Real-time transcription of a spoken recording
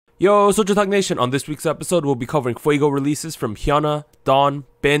Yo, SojuTalk Nation. On this week's episode, we'll be covering Fuego releases from Hyuna, Dawn,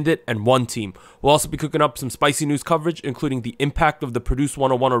 BVNDIT, and One Team. We'll also be cooking up some spicy news coverage, including the impact of the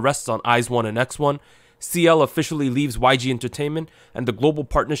Produce101 arrests on IZONE and X1, CL officially leaves YG Entertainment, and the global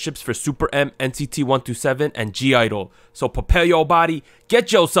partnerships for Super M, NCT 127, and G-Idol. So prepare your body,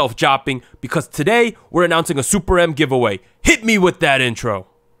 get yourself jopping, because today we're announcing a Super M giveaway. Hit me with that intro.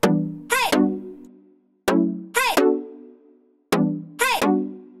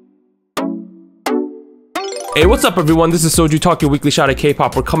 Hey, what's up everyone? This is SojuTalk, your weekly shot at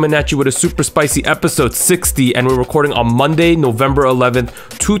K-pop. We're coming at you with a super spicy episode 60, and we're recording on Monday, November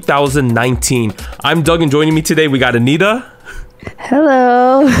 11th, 2019. I'm Doug, and joining me today, we got Anita.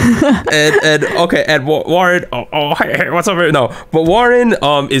 Hello. and Warren. Hey, what's up? No, but Warren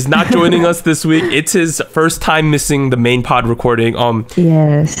is not joining us this week. It's his first time missing the main pod recording.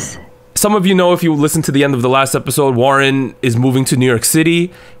 Yes. Some of you know, if you listen to the end of the last episode, Warren is moving to New York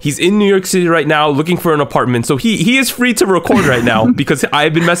City. He's in New York City right now looking for an apartment. So he is free to record right now because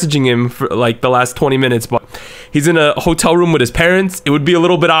I've been messaging him for like the last 20 minutes. But he's in a hotel room with his parents. It would be a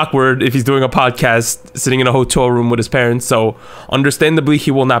little bit awkward if he's doing a podcast sitting in a hotel room with his parents. So understandably,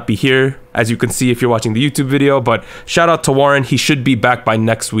 he will not be here, as you can see if you're watching the YouTube video. But shout out to Warren. He should be back by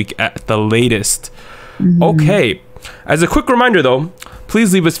next week at the latest. Okay. As a quick reminder though,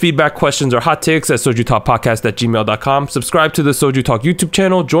 please leave us feedback, questions, or hot takes at SojuTalkPodcast@gmail.com. Subscribe to the SojuTalk YouTube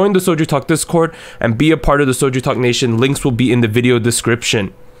channel, join the SojuTalk Discord, and be a part of the SojuTalk Nation. Links will be in the video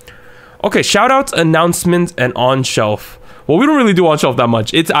description. Okay, shoutouts, announcements, and on shelf. Well, we don't really do on shelf that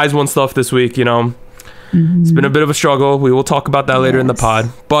much. It's IZONE stuff this week, you know. It's been a bit of a struggle. We will talk about that later in the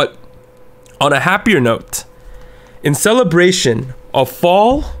pod. But on a happier note, in celebration of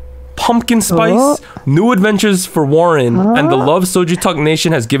fall, pumpkin spice, new adventures for Warren, and the love SojuTalk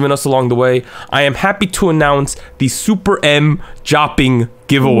Nation has given us along the way, I am happy to announce the Super M Jopping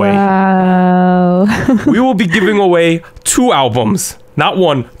giveaway. Wow. We will be giving away 2 albums. Not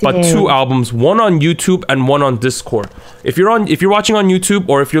one, but 2 albums, one on YouTube and one on Discord. If you're watching on YouTube,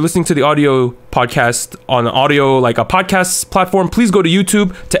 or if you're listening to the audio podcast on audio, like a podcast platform, please go to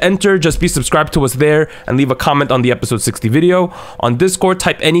YouTube. To enter, just be subscribed to us there and leave a comment on the episode 60 video. On Discord,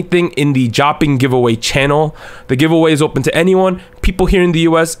 type anything in the Jopping giveaway channel. The giveaway is open to anyone, people here in the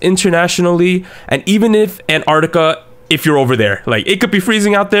US, internationally, and even if Antarctica, if you're over there. Like, it could be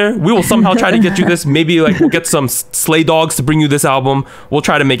freezing out there. We will somehow try to get you this. Maybe like we'll get some sleigh dogs to bring you this album. We'll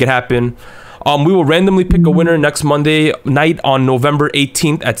try to make it happen. We will randomly pick a winner next Monday night on November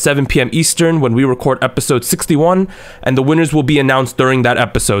 18th at 7 p.m. Eastern when we record episode 61, and the winners will be announced during that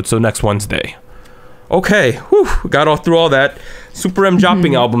episode, so next Wednesday. Okay, we got all through all that. Super M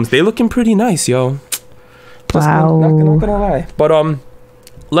Jopping albums, they looking pretty nice, yo. Wow. Not gonna lie. But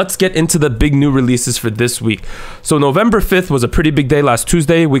let's get into the big new releases for this week. So November 5th was a pretty big day last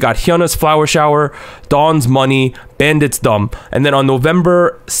Tuesday. We got Hyuna's Flower Shower, Dawn's Money, BVNDIT's Dumb. And then on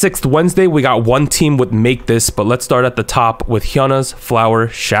November 6th, Wednesday, we got One Team with Make This. But let's start at the top with Hyuna's Flower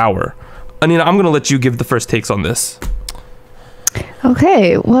Shower. Anina, I'm going to let you give the first takes on this.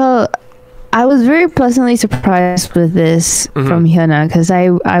 Okay, well, I was very pleasantly surprised with this from Hyuna, because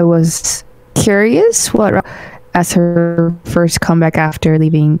I was curious what as her first comeback after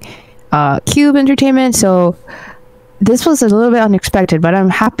leaving Cube Entertainment. So this was a little bit unexpected, but I'm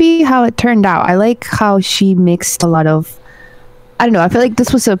happy how it turned out. I like how she mixed a lot of, I don't know, I feel like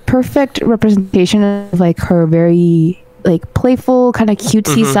this was a perfect representation of like her very like playful kind of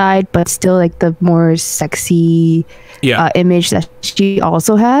cutesy side, but still like the more sexy image that she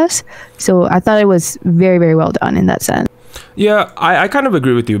also has. So I thought it was very, very well done in that sense. Yeah, I kind of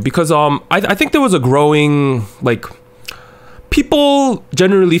agree with you, because I think there was a growing, like, people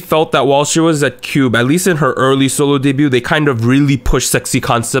generally felt that while she was at Cube, at least in her early solo debut, they kind of really pushed sexy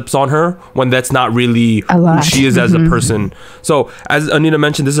concepts on her when that's not really who she is as a person. So as Anita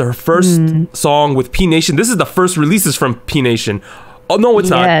mentioned, this is her first song with P Nation. This is the first releases from P Nation. Oh no, it's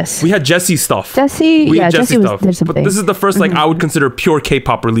not. We had Jessie stuff. Jessie stuff. But this is the first, like, I would consider pure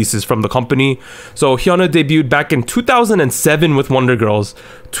K-pop releases from the company. So Hyuna debuted back in 2007 with Wonder Girls,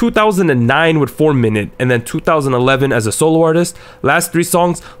 2009 with 4 Minute, and then 2011 as a solo artist. Last 3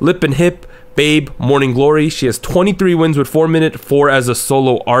 songs: Lip and Hip, Babe, Morning Glory. She has 23 wins with 4 Minute, 4 as a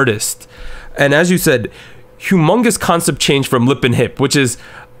solo artist. And as you said, humongous concept change from Lip and Hip, which is,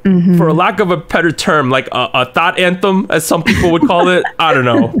 for a lack of a better term, like a thought anthem, as some people would call it. I don't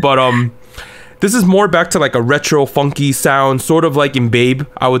know, but this is more back to like a retro funky sound, sort of like in Babe,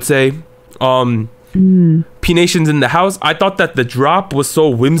 I would say. P Nation's in the house. I thought that the drop was so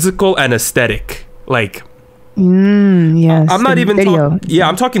whimsical and aesthetic. Like, yes, I'm not even talking.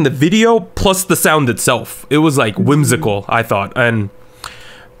 I'm talking the video plus the sound itself. It was like whimsical, I thought. And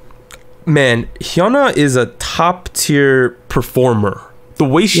man, Hyuna is a top tier performer. The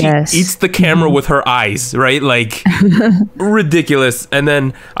way she eats the camera with her eyes, right? Like ridiculous. And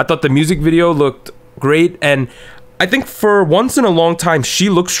then I thought the music video looked great, and I think for once in a long time she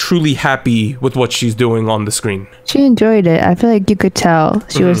looks truly happy with what she's doing on the screen. She enjoyed it. I feel like you could tell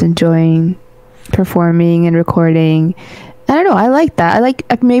she was enjoying performing and recording. I don't know, I like that. I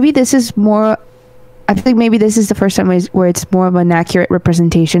like maybe this is more, I feel like maybe this is the first time where it's more of an accurate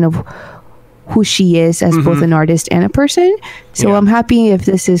representation of who she is as both an artist and a person. So I'm happy if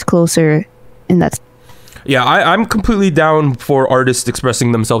this is closer in that. Yeah, I'm completely down for artists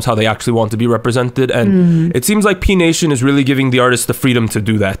expressing themselves how they actually want to be represented, and it seems like P Nation is really giving the artists the freedom to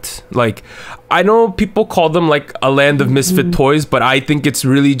do that. Like, I know people call them like a land of misfit toys, but I think it's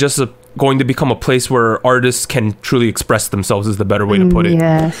really just going to become a place where artists can truly express themselves, is the better way to put it.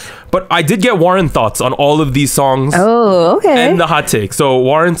 Yes. But I did get Warren thoughts on all of these songs. Oh, okay. And the hot take. So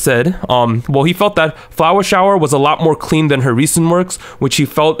Warren said, well, he felt that Flower Shower was a lot more clean than her recent works, which he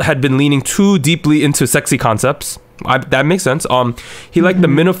felt had been leaning too deeply into sexy concepts. That makes sense. He liked the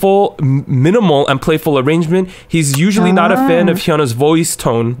minimal and playful arrangement. He's usually not a fan of Hyuna's voice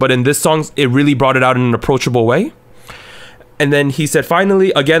tone, but in this song, it really brought it out in an approachable way. And then he said,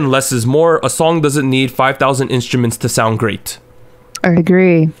 finally, again, less is more. A song doesn't need 5,000 instruments to sound great. I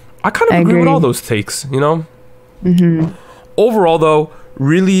agree. I kind of agree with all those takes, you know? Overall, though,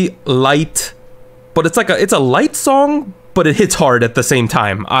 really light, but it's a light song, but it hits hard at the same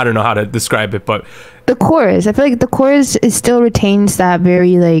time. I don't know how to describe it, but the chorus, I feel like the chorus still retains that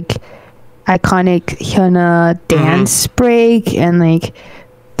very like iconic Hyuna dance break and like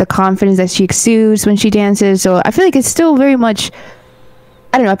the confidence that she exudes when she dances. So I feel like it's still very much,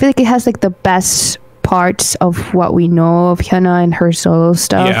 I don't know, I feel like it has like the best parts of what we know of Hyuna and her solo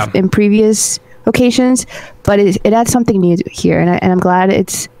stuff in previous occasions, but it adds something new here, and I'm glad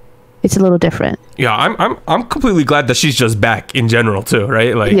it's a little different. Yeah, I'm completely glad that she's just back in general too,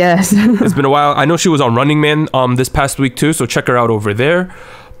 right? Like, yes. It's been a while. I know she was on Running Man this past week too, so check her out over there.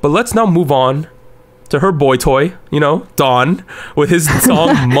 But let's now move on to her boy toy, you know, Dawn, with his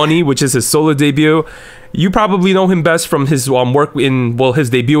song Money, which is his solo debut. You probably know him best from his work in, well, his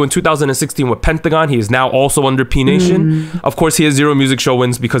debut in 2016 with Pentagon. He is now also under P Nation. Of course, he has 0 music show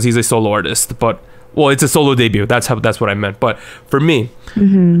wins because he's a solo artist, but, well, it's a solo debut. That's what I meant. But for me,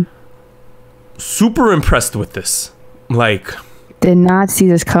 super impressed with this. Like, did not see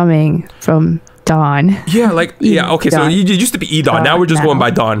this coming from Dawn. Yeah, like, yeah, okay, so it used to be E-Dawn. Now we're just going by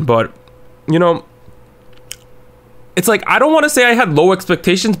Dawn, but, you know, it's like, I don't want to say I had low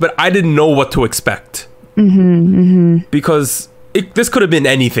expectations, but I didn't know what to expect. Because this could have been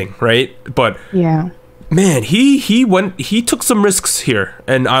anything, right? But yeah, man, he took some risks here,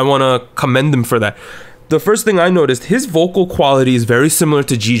 and I want to commend him for that. The first thing I noticed, his vocal quality is very similar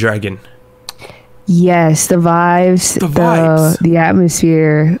to G-Dragon. Yes, the vibes, the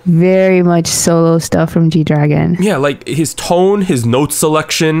atmosphere, very much solo stuff from G-Dragon. Yeah, like his tone, his note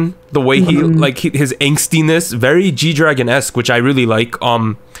selection, the way he his angstiness, very G-Dragon-esque, which I really like.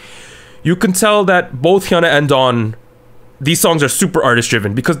 You can tell that both Hyuna and Dawn, these songs are super artist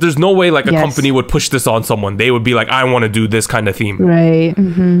driven, because there's no way like a company would push this on someone. They would be like, I want to do this kind of theme. Right.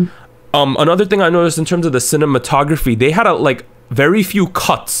 Another thing I noticed in terms of the cinematography, they had very few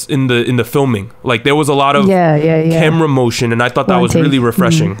cuts in the filming. Like, there was a lot of camera motion, and I thought that was really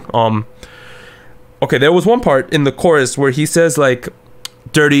refreshing. Okay, there was one part in the chorus where he says like,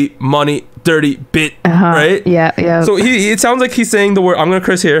 dirty money, dirty bit, right? Yeah. So it sounds like he's saying the word, I'm gonna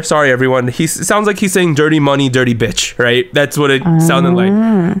curse here, sorry everyone. It sounds like he's saying dirty money, dirty bitch, right? That's what it sounded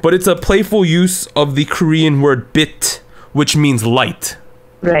like. But it's a playful use of the Korean word bit, which means light.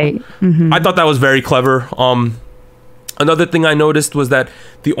 Right. I thought that was very clever. Another thing I noticed was that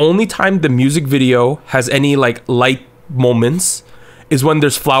the only time the music video has any like light moments is when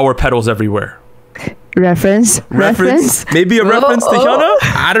there's flower petals everywhere. Reference? Maybe a reference to Hyuna?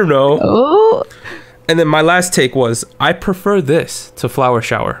 I don't know. And then my last take was, I prefer this to Flower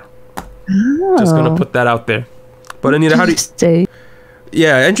Shower. Just gonna put that out there. But Anita, how do you...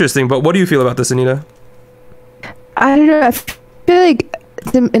 Yeah, interesting. But what do you feel about this, Anita? I don't know. I feel like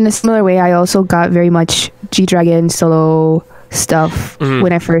in a similar way, I also got very much G-Dragon solo stuff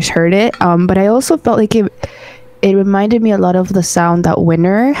when I first heard it. But I also felt like it reminded me a lot of the sound that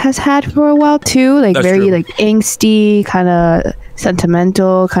Winner has had for a while too. Like, that's very true. Like angsty, kind of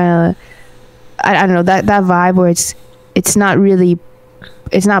sentimental, kind of, I don't know, that vibe where it's not really,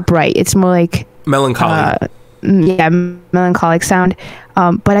 it's not bright. It's more like melancholy. Melancholic sound.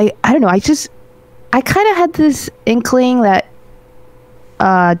 But I don't know. I kind of had this inkling that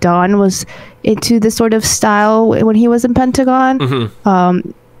Dawn was into this sort of style when he was in Pentagon.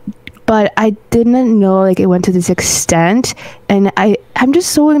 But but I didn't know like it went to this extent, and I'm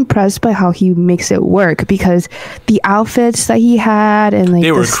just so impressed by how he makes it work, because the outfits that he had and like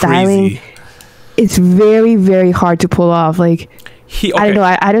the styling, crazy. It's very, very hard to pull off. Like I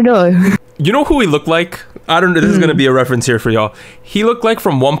don't know. You know who he looked like? I don't know. This is gonna be a reference here for y'all. He looked like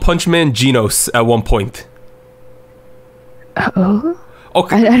from One Punch Man Genos at one point. Oh.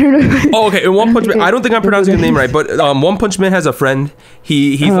 Okay. I don't know. Oh, okay. In One Punch Man, I don't think I'm pronouncing his name right, but One Punch Man has a friend.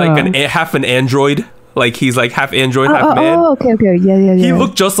 He's like half an android. Like he's like half android, half man. Oh, okay. Yeah. He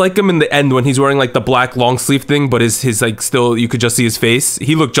looked just like him in the end when he's wearing like the black long sleeve thing, but his like still you could just see his face.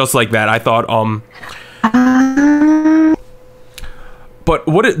 He looked just like that. I thought But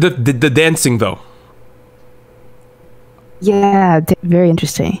what the dancing though? Yeah, very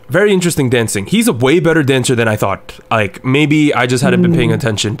interesting. Very interesting dancing. He's a way better dancer than I thought. Like maybe I just hadn't been paying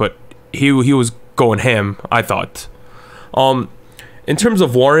attention, but he was going ham, I thought. In terms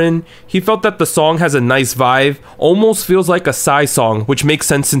of Warren, he felt that the song has a nice vibe, almost feels like a Psy song, which makes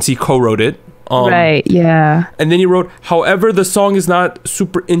sense since he co-wrote it. Right, yeah. And then he wrote, however, the song is not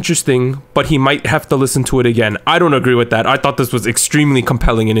super interesting, but he might have to listen to it again. I don't agree with that. I thought this was extremely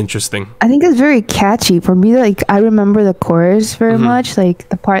compelling and interesting. I think it's very catchy. For me, like, I remember the chorus very much. Like,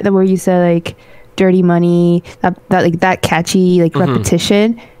 the part that where you said, like, dirty money, that catchy, like,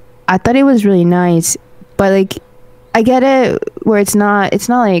 repetition. I thought it was really nice. But, like, I get it where it's not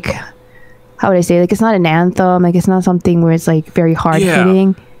like, how would I say? Like, it's not an anthem. Like, it's not something where it's, like, very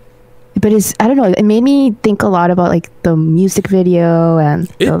hard-hitting. Yeah. But I don't know, it made me think a lot about like the music video and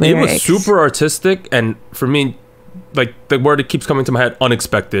the lyrics. It was super artistic, and for me, like the word that keeps coming to my head,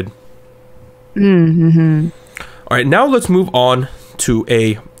 unexpected. All right, now let's move on to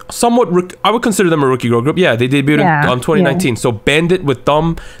a somewhat I would consider them a rookie girl group. Yeah, they debuted on 2019. So BVNDIT with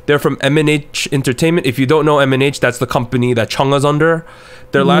Thumb, they're from M&H Entertainment. If you don't know M&H, that's the company that Chungha's under.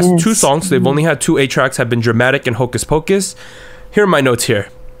 Their last two songs, they've only had 2 A-tracks, have been Dramatic and Hocus Pocus. Here are my notes here.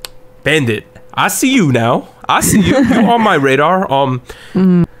 BVNDIT, I see you now. I see you. You're on my radar.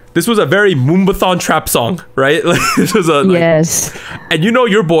 This was a very Moombathon trap song, right? Like, this was a yes. And you know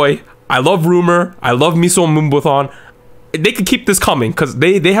your boy. I love Rumor. I love Miso Moombathon. They could keep this coming because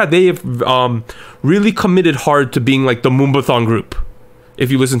they've really committed hard to being like the Moombathon group. If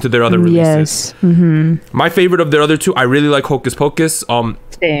you listen to their other releases, my favorite of their other 2, I really like Hocus Pocus.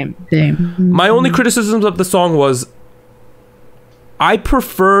 Same. My only criticisms of the song was, I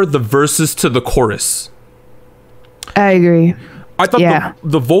prefer the verses to the chorus. I agree. I thought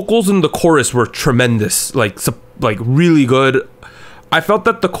the vocals in the chorus were tremendous, like really good. I felt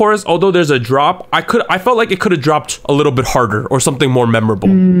that the chorus, although there's a drop, I felt like it could have dropped a little bit harder or something more memorable.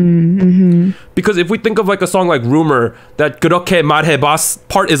 Because if we think of like a song like Rumor, that 그렇게 말해봐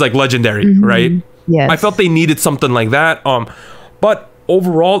part is like legendary, right? Yes. I felt they needed something like that. But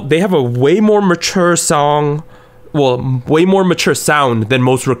overall, they have a way more mature song. Well, way more mature sound than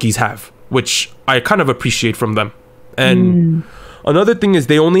most rookies have, which I kind of appreciate from them. And another thing is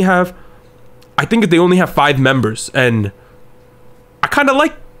they only have 5 members, and I kind of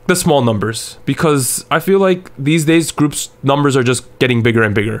like the small numbers because I feel like these days groups numbers are just getting bigger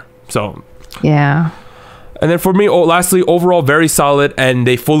and bigger. So yeah. And then for me, lastly, overall very solid, and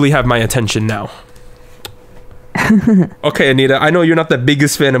they fully have my attention now. Okay, Anita, I know you're not the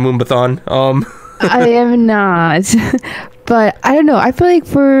biggest fan of Moombathon. I am not, but I don't know. I feel like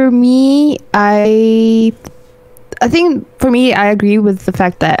for me, I think for me, I agree with the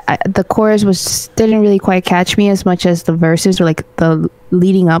fact that the chorus didn't really quite catch me as much as the verses or like the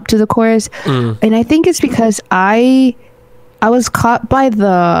leading up to the chorus, and I think it's because I was caught by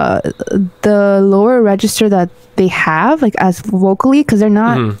the lower register that they have like as vocally, because they're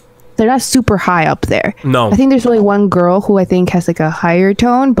not super high up there. No, I think there's only one girl who I think has like a higher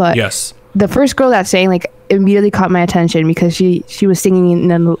tone, but yes. The first girl that sang like immediately caught my attention because she was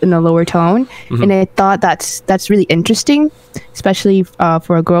singing in a lower tone, and I thought that's really interesting, especially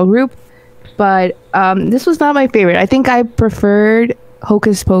for a girl group. But this was not my favorite. I think I preferred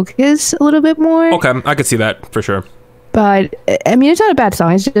Hocus Pocus a little bit more. Okay, I could see that for sure. But I mean, it's not a bad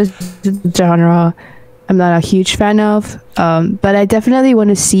song. It's just the genre I'm not a huge fan of. But I definitely want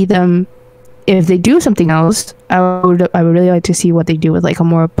to see them. If they do something else, I would really like to see what they do with like a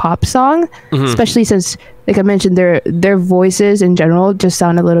more pop song, especially since, like I mentioned, their voices in general just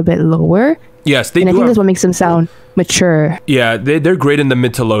sound a little bit lower. Yes, and I think that's what makes them sound mature. Yeah, they're great in the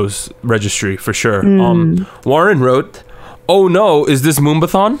mid to lows registry for sure. Warren wrote, "Oh no, is this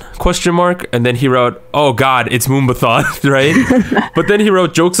Moombathon?" question mark. And then he wrote, "Oh god, it's Moombathon," right? But then he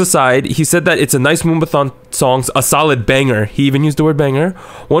wrote, "Jokes aside," he said that it's a nice Moombathon song, a solid banger. He even used the word banger.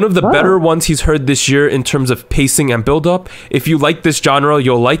 One of the better ones he's heard this year in terms of pacing and build up. If you like this genre,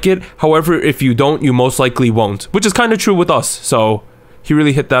 you'll like it. However, if you don't, you most likely won't. Which is kind of true with us. So he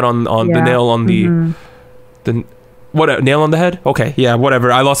really hit that on the nail on the what, nail on the head? Okay, yeah, whatever.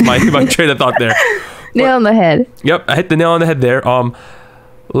 I lost my train of thought there. Nail on the head. Yep, I hit the nail on the head there.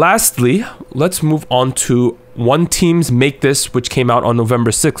 Lastly, let's move on to One Team's Make This, which came out on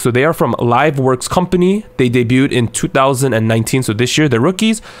November 6th. So they are from LiveWorks Company. They debuted in 2019, so this year they're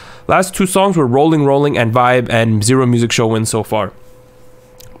rookies. Last two songs were Rolling Rolling and Vibe, and Zero Music Show wins so far.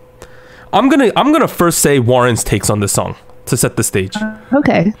 I'm gonna first say Warren's takes on this song to set the stage.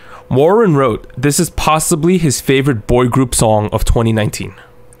 Okay. Warren wrote, "This is possibly his favorite boy group song of 2019.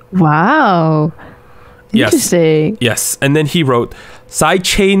 Wow. Interesting. Yes. And then he wrote,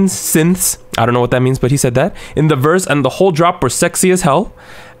 "Sidechain synths," I don't know what that means, but he said that, "in the verse and the whole drop were sexy as hell.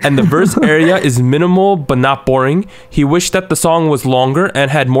 And the verse area is minimal but not boring. He wished that the song was longer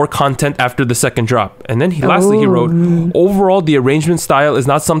and had more content after the second drop." And then lastly he wrote, "Overall, the arrangement style is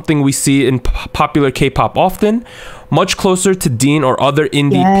not something we see in popular K-pop often. Much closer to Dean or other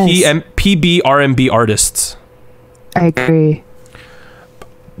indie PB R&B artists." I agree.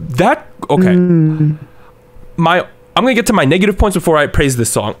 That, okay. I'm gonna get to my negative points before I praise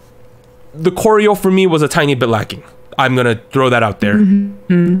this song. The choreo for me was a tiny bit lacking. I'm gonna throw that out there.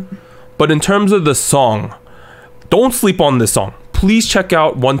 But in terms of the song, don't sleep on this song. Please check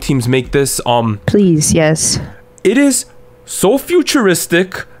out One Team's Make This. Please, yes. It is so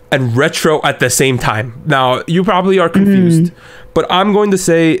futuristic and retro at the same time. Now, you probably are confused, but I'm going to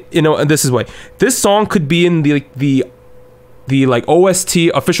say, and this is why. This song could be in the like OST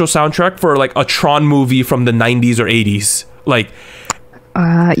official soundtrack for like a Tron movie from the 90s or 80s. Like,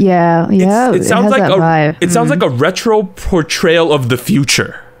 it sounds like a retro portrayal of the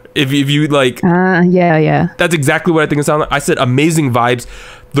future. If you like, that's exactly what I think it sounds like. I said amazing vibes.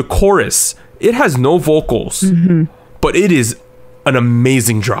 The chorus, it has no vocals, but it is an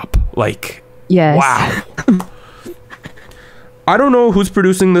amazing drop. Like, wow. I don't know who's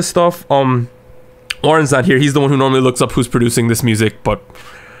producing this stuff. Lauren's not here. He's the one who normally looks up who's producing this music, but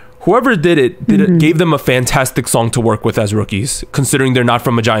whoever did it gave them a fantastic song to work with as rookies, considering they're not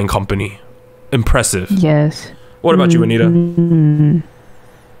from a giant company. Impressive. Yes. What about you, Anita?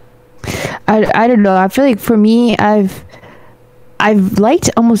 I don't know. I feel like for me, I've liked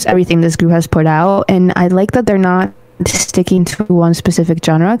almost everything this group has put out, and I like that they're not sticking to one specific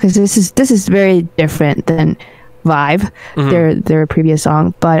genre, because this is very different than Vibe, their previous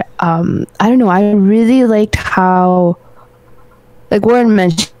song. But I don't know, I really liked how, like Warren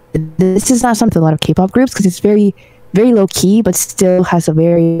mentioned, this is not something a lot of K-pop groups, because it's very, very low key, but still has a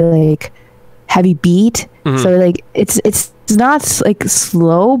very like heavy beat. So like it's not like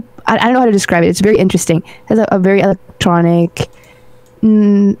slow. I don't know how to describe it. It's very interesting. It has a very electronic.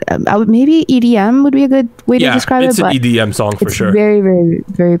 Maybe EDM would be a good way to describe it. It's an EDM song for sure. Very, very,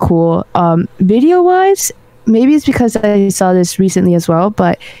 very cool. Video wise, maybe it's because I saw this recently as well,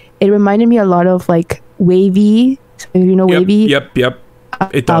 but it reminded me a lot of like Wavy. So if you know Wavy. Yep.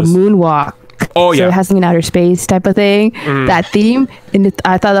 It does. Moonwalk. Oh, so it has like an outer space type of thing. That theme, and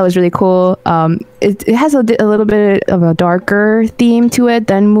I thought that was really cool. It has a little bit of a darker theme to it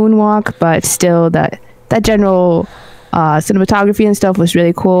than Moonwalk, but still that general cinematography and stuff was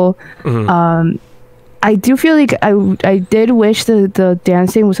really cool. I do feel like I did wish the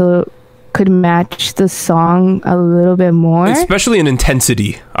dancing was could match the song a little bit more, especially in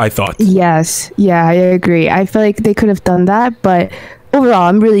intensity. I thought. Yes, yeah, I agree. I feel like they could have done that, but overall,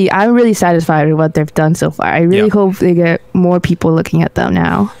 I'm really satisfied with what they've done so far. I really hope they get more people looking at them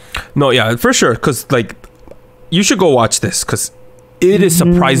now. No, yeah, for sure. Because like, you should go watch this because it is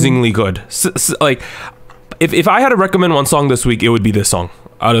surprisingly good. Like, if I had to recommend one song this week, it would be this song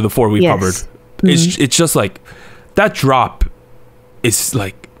out of the four we covered. It's just like that drop is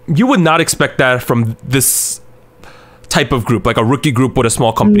like, you would not expect that from this type of group, like a rookie group with a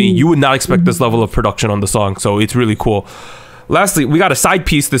small company. You would not expect this level of production on the song, so it's really cool. Lastly, we got a side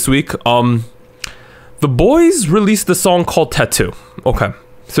piece this week. The Boyz released a song called Tattoo. Okay,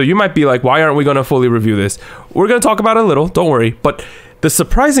 so you might be like, why aren't we going to fully review this? We're going to talk about it a little, don't worry. But the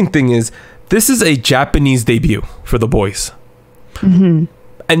surprising thing is, this is a Japanese debut for the Boyz.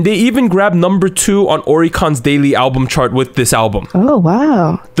 And they even grabbed #2 on Oricon's daily album chart with this album. Oh,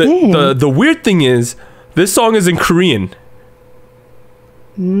 wow. The weird thing is, this song is in Korean.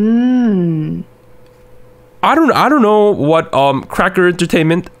 I don't know what Cracker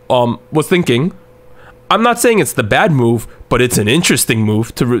Entertainment was thinking. I'm not saying it's the bad move, but it's an interesting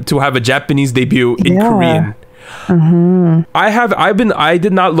move to have a Japanese debut in Korean. I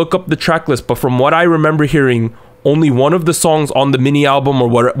did not look up the track list, but from what I remember hearing, only one of the songs on the mini album or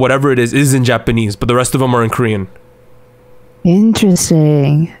whatever it is in Japanese, but the rest of them are in Korean.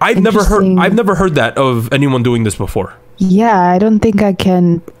 Interesting. I've never heard that of anyone doing this before. Yeah, I don't think I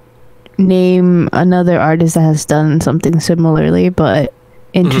can name another artist that has done something similarly, but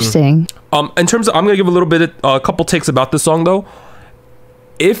interesting. In terms of, I'm gonna give a couple takes about this song though.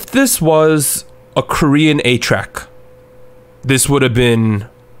 If this was a Korean A track, this would have been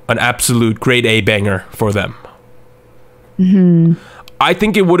an absolute grade A banger for them. I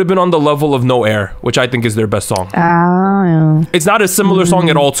think it would have been on the level of No Air, which I think is their best song. It's not a similar song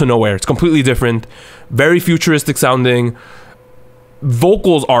at all to No Air. It's completely different, very futuristic sounding.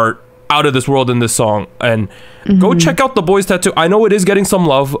 Vocals are out of this world in this song, and go check out the Boyz Tattoo. I know it is getting some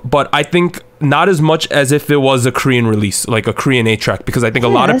love, but I think not as much as if it was a Korean release, like a Korean A track, because I think a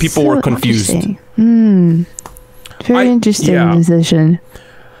lot of people were confused. Very interesting decision.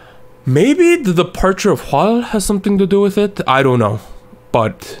 Maybe the departure of Hwal has something to do with it. I don't know,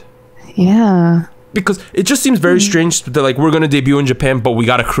 but because it just seems very strange that like we're gonna debut in Japan, but we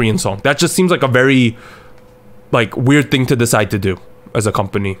got a Korean song. That just seems like a very like weird thing to decide to do as a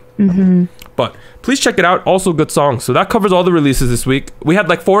company. But please check it out. Also good song. So that covers all the releases this week. We had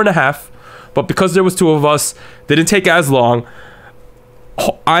like 4.5, but because there was 2 of us, they didn't take as long.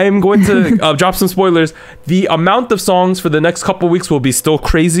 I'm going to drop some spoilers. The amount of songs for the next couple weeks will be still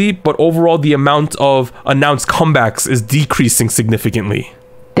crazy, but overall the amount of announced comebacks is decreasing significantly.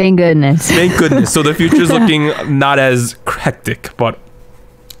 Thank goodness. Thank goodness. So the future's looking not as hectic. But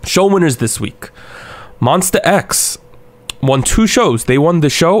show winners this week. Monsta X won 2 shows. They won the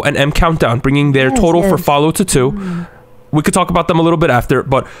show and M Countdown, bringing their total for follow to 2. We could talk about them a little bit after,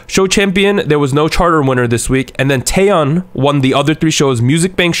 but show champion, there was no charter winner this week. And then Taeyeon won the other 3 shows,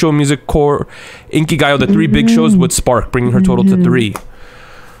 Music Bank Show, Music Core, Inkigayo, the 3 big shows with Spark, bringing her total to 3.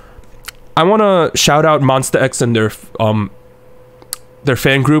 I want to shout out Monsta X and their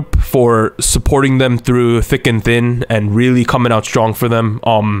fan group for supporting them through thick and thin and really coming out strong for them.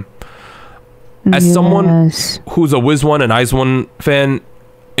 As someone who's a WIZ1 and IZONE fan,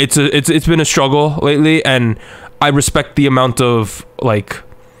 it's been a struggle lately, and I respect the amount of like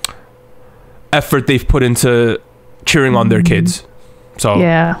effort they've put into cheering on their kids. So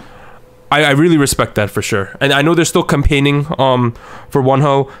I really respect that for sure. And I know they're still campaigning for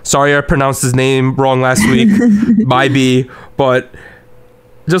Wonho. Sorry I pronounced his name wrong last week. Bye B. But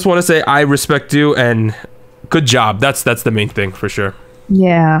just want to say I respect you and good job. That's the main thing for sure.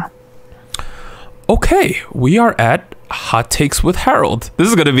 Yeah. Okay, we are at Hot Takes with Harold. This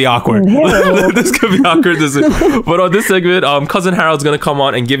is going to be awkward. This is going to be awkward. But on this segment, Cousin Harold's going to come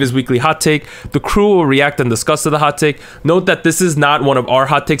on and give his weekly hot take. The crew will react and discuss to the hot take. Note that this is not one of our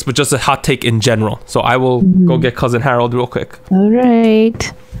hot takes, but just a hot take in general. So I will go get Cousin Harold real quick. All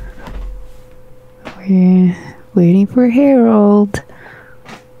right. We're waiting for Harold.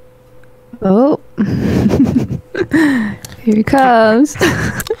 Oh. Here he comes.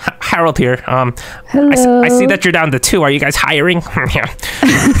 Harold here. Hello. I see that you're down to 2. Are you guys hiring?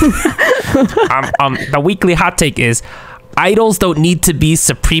 The weekly hot take is idols don't need to be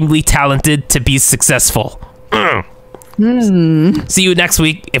supremely talented to be successful. See you next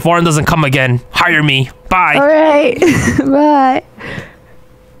week. If Warren doesn't come again, hire me. Bye. All right. Bye.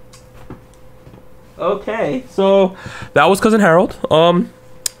 Okay, so that was Cousin Harold.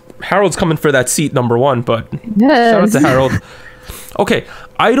 Harold's coming for that seat number 1, but shout out to Harold. Okay,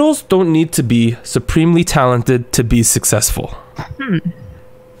 idols don't need to be supremely talented to be successful.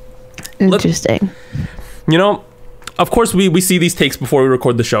 Interesting. You know, of course we see these takes before we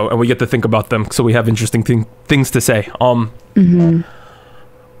record the show and we get to think about them, so we have interesting things to say.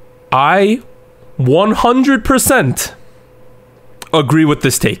 I 100% agree with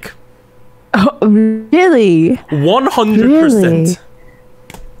this take. Oh, really? 100%. Really?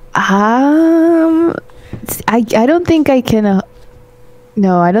 I don't think I can.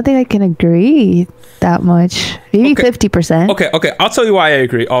 No, I don't think I can agree that much. Maybe 50%. Okay. I'll tell you why I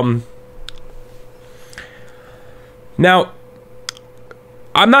agree. Now,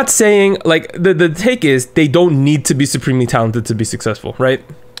 I'm not saying like the take is they don't need to be supremely talented to be successful, right?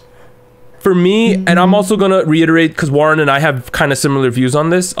 For me, and I'm also gonna reiterate because Warren and I have kind of similar views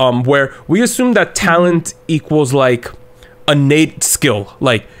on this, where we assume that talent equals like innate skill,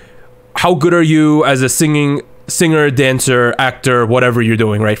 like how good are you as a singer, dancer, actor, whatever you're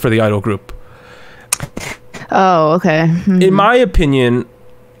doing, right, for the idol group. Oh, okay. In my opinion,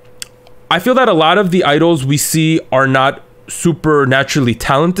 I feel that a lot of the idols we see are not super naturally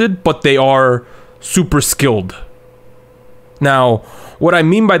talented, but they are super skilled. Now, what I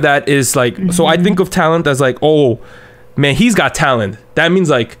mean by that is like, so I think of talent as like, oh man, he's got talent. That means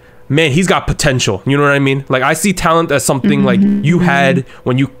like, man, he's got potential. You know what I mean? Like, I see talent as something like you had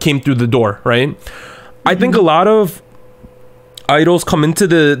when you came through the door, right? I think a lot of idols come into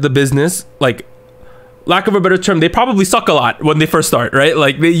the business, like, lack of a better term, they probably suck a lot when they first start, right?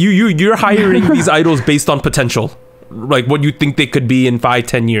 Like, you're hiring these idols based on potential, like what you think they could be in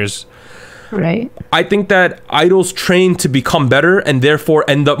 5-10 years. Right. I think that idols train to become better and therefore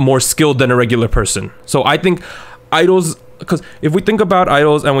end up more skilled than a regular person. So I think idols, because if we think about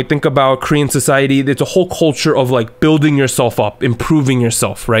idols and we think about Korean society, it's a whole culture of like building yourself up, improving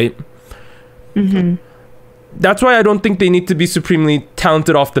yourself, right? That's why I don't think they need to be supremely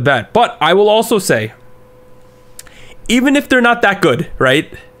talented off the bat. But I will also say, even if they're not that good, right?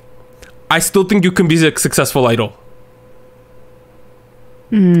 I still think you can be a successful idol.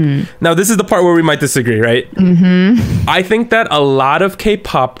 Now, this is the part where we might disagree, right? I think that a lot of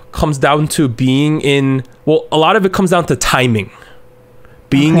K-pop comes down to being in, well, a lot of it comes down to timing.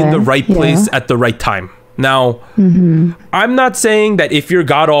 Being in the right place at the right time. Now, I'm not saying that if you're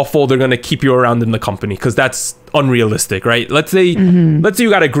god-awful, they're going to keep you around in the company, because that's unrealistic, right? Let's say you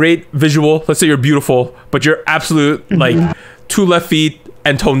got a great visual. Let's say you're beautiful, but you're absolute, like, 2 left feet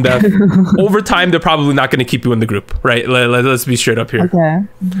and tone deaf. Over time, they're probably not going to keep you in the group, right? Let's be straight up here.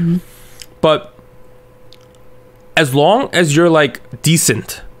 Okay. But as long as you're like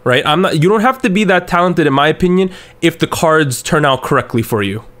decent, right? You don't have to be that talented, in my opinion, if the cards turn out correctly for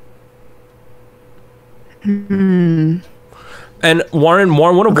you. And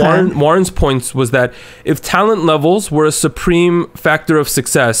Warren's points was that if talent levels were a supreme factor of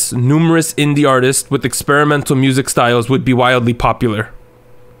success, numerous indie artists with experimental music styles would be wildly popular.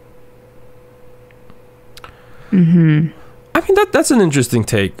 I mean, that's an interesting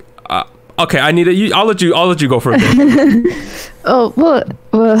take. Okay, I'll let you go for a bit. Oh, well,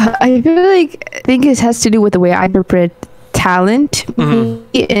 I think it has to do with the way I interpret talent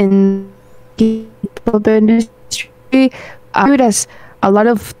in the K-pop industry. I view it as a lot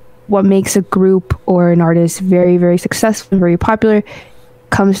of what makes a group or an artist very, very successful, very popular,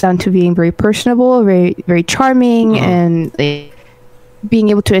 comes down to being very personable, very, very charming, and being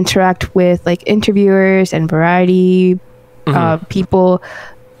able to interact with like interviewers and variety people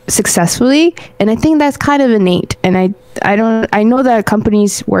successfully. And I think that's kind of innate. And I know that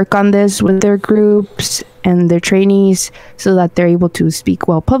companies work on this with their groups and their trainees so that they're able to speak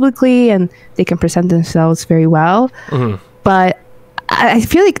well publicly and they can present themselves very well. But I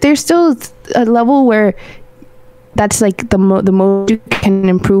feel like there's still a level where that's like the most you can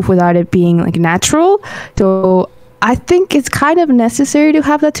improve without it being like natural. So I think it's kind of necessary to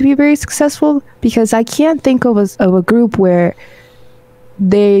have that to be very successful, because I can't think of a group where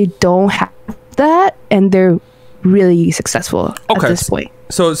they don't have that and they're really successful at this point.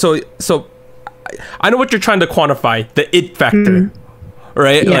 So I know what you're trying to quantify, the it factor,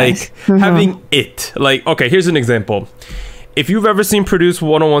 right? Yes. Like having it. Like, okay, here's an example. If you've ever seen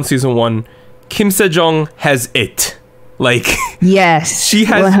Produce101 season 1, Kim Sejong has it. Like, yes, she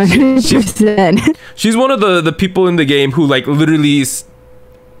has 100%. She's one of the people in the game who like literally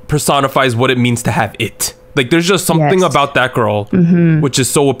personifies what it means to have it. Like, there's just something about that girl which is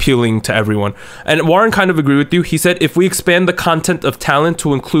so appealing to everyone. And Warren kind of agreed with you. He said, if we expand the content of talent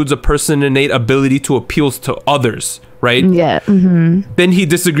to include a person's innate ability to appeal to others, right? Yeah. Then he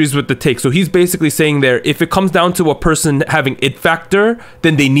disagrees with the take. So he's basically saying there, if it comes down to a person having it factor,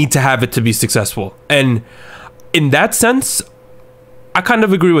 then they need to have it to be successful. And in that sense, I kind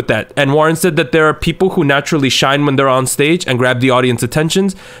of agree with that. And Warren said that there are people who naturally shine when they're on stage and grab the audience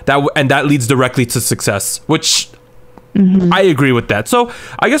attentions, and that leads directly to success, which I agree with that. So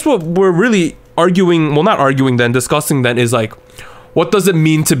I guess what we're really discussing then is like, what does it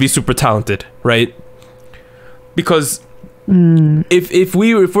mean to be super talented, right? Because if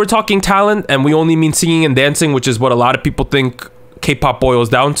we're talking talent and we only mean singing and dancing, which is what a lot of people think K-pop boils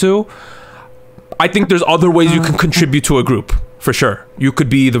down to, I think there's other ways you can contribute to a group. For sure. You could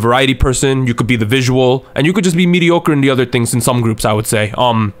be the variety person, you could be the visual, and you could just be mediocre in the other things in some groups, I would say.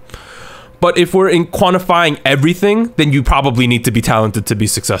 But if we're in quantifying everything, then you probably need to be talented to be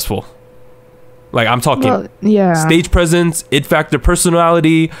successful. Like, I'm talking stage presence, it factor,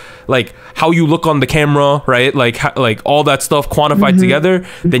 personality, like how you look on the camera, right? Like all that stuff quantified together,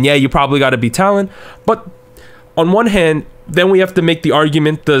 then yeah, you probably got to be talent. But on one hand, then we have to make the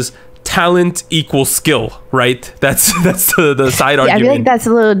argument, does talent equals skill, right? That's the side argument. I feel like that's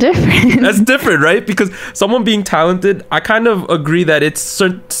a little different. That's different, right? Because someone being talented, I kind of agree that it's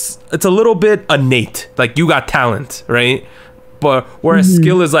a little bit innate. Like, you got talent, right? But whereas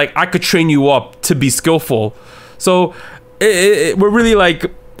skill is like, I could train you up to be skillful. So we're really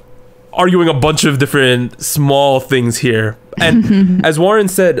like arguing a bunch of different small things here. And as Warren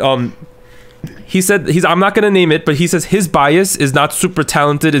said, I'm not going to name it, but he says his bias is not super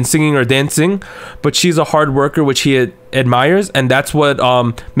talented in singing or dancing, but she's a hard worker, which he admires, and that's what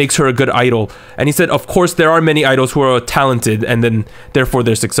makes her a good idol. And he said, of course, there are many idols who are talented, and then therefore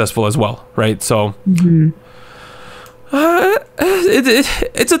they're successful as well, right? So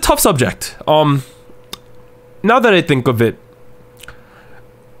it's a tough subject. Now that I think of it,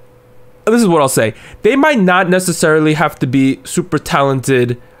 this is what I'll say. They might not necessarily have to be super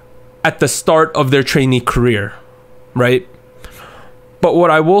talented at the start of their trainee career, right? But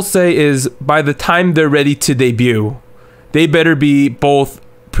what I will say is by the time they're ready to debut, they better be both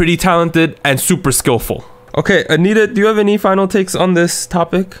pretty talented and super skillful. Okay, Anita, do you have any final takes on this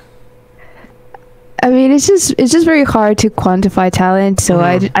topic? I mean, it's just very hard to quantify talent. So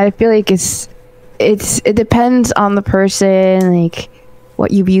I feel like it depends on the person, like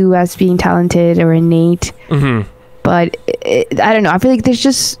what you view as being talented or innate. But I don't know. I feel like there's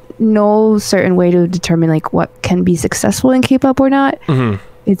just no certain way to determine like what can be successful in K-pop or not.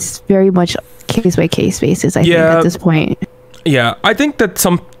 It's very much case by case basis, I think, at this point. Yeah, I think that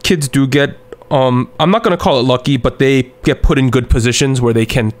some kids do get I'm not going to call it lucky, but they get put in good positions where they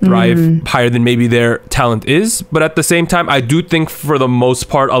can thrive higher than maybe their talent is. But at the same time, I do think for the most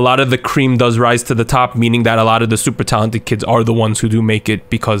part, a lot of the cream does rise to the top, meaning that a lot of the super talented kids are the ones who do make it,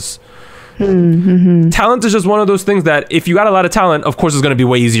 because talent is just one of those things that if you got a lot of talent, of course, it's going to be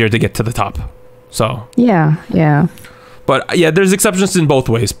way easier to get to the top. So yeah. But yeah, there's exceptions in both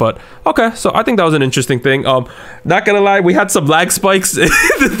ways. But okay, so I think that was an interesting thing. Not gonna lie, we had some lag spikes.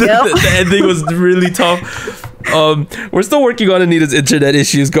 The ending was really tough. We're still working on Anita's internet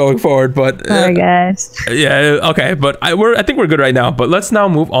issues going forward, but oh my gosh. Yeah, okay, but I think we're good right now. But let's now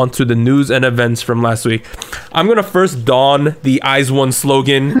move on to the news and events from last week. I'm gonna first don the IZONE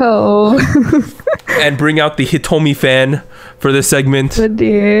slogan and bring out the Hitomi fan for this segment. Oh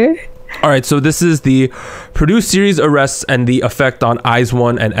dear. All right, so this is the Produce series arrests and the effect on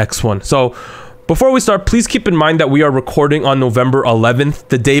IZONE and X1. So before we start, please keep in mind that we are recording on November 11th,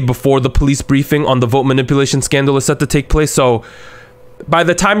 the day before the police briefing on the vote manipulation scandal is set to take place. So by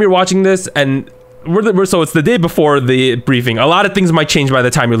the time you're watching this, and so it's the day before the briefing, a lot of things might change by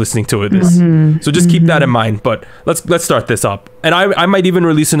the time you're listening to it. So just keep that in mind. But let's start this up. And I might even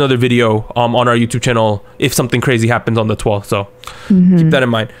release another video on our YouTube channel if something crazy happens on the 12th. So keep that in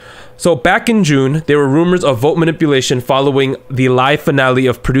mind. So back in June, there were rumors of vote manipulation following the live finale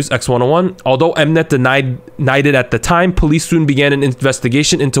of Produce X101. Although Mnet denied it at the time, police soon began an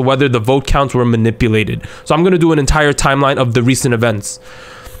investigation into whether the vote counts were manipulated. So I'm going to do an entire timeline of the recent events.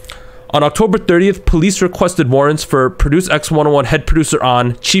 On October 30th, police requested warrants for Produce X101 head producer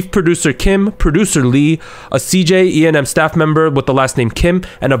An, chief producer Kim, producer Lee, a CJ E&M staff member with the last name Kim,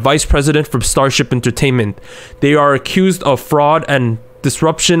 and a vice president from Starship Entertainment. They are accused of fraud and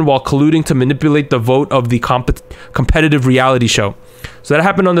disruption while colluding to manipulate the vote of the competitive reality show. So that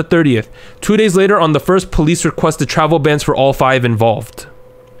happened on the 30th. 2 days later, on the 1st, police requested travel bans for all 5 involved.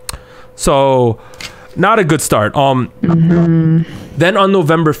 So not a good start. Then on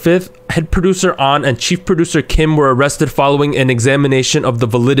November 5th, head producer An and chief producer Kim were arrested following an examination of the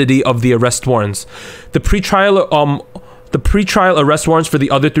validity of the arrest warrants. The pre-trial arrest warrants for the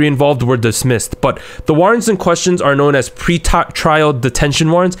other 3 involved were dismissed, but the warrants in questions are known as pre-trial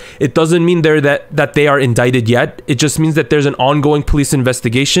detention warrants. It doesn't mean that they are indicted yet. It just means that there's an ongoing police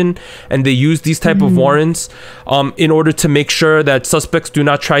investigation, and they use these type of warrants in order to make sure that suspects do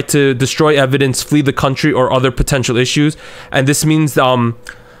not try to destroy evidence, flee the country, or other potential issues. And this means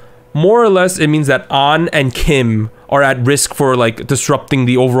more or less it means that An and Kim are at risk for like disrupting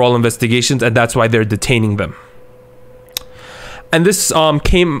the overall investigations, and that's why they're detaining them. And this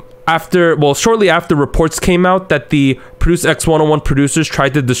came after, well, shortly after reports came out that the Produce X101 producers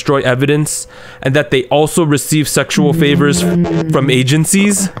tried to destroy evidence, and that they also received sexual favors from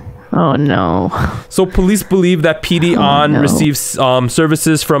agencies. Oh no. So police believe that PD An receives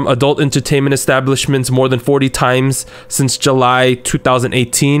services from adult entertainment establishments more than 40 times since July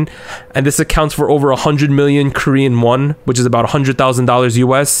 2018. And this accounts for over 100 million Korean won, which is about $100,000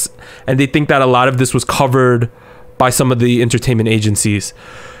 US. And they think that a lot of this was covered by some of the entertainment agencies.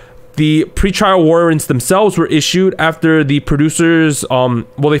 The pre-trial warrants themselves were issued after the producers,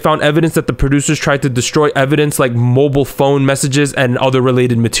 they found evidence that the producers tried to destroy evidence like mobile phone messages and other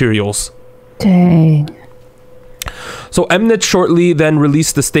related materials. Dang. So Mnet shortly then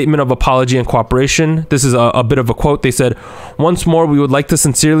released a statement of apology and cooperation. This is a bit of a quote. They said, "Once more, we would like to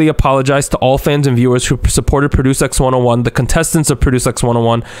sincerely apologize to all fans and viewers who supported Produce X101, the contestants of Produce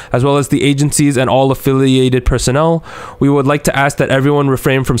X101, as well as the agencies and all affiliated personnel. We would like to ask that everyone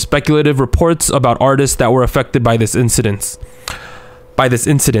refrain from speculative reports about artists that were affected by this incident."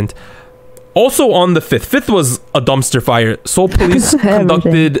 Also on the 5th was a dumpster fire. Seoul police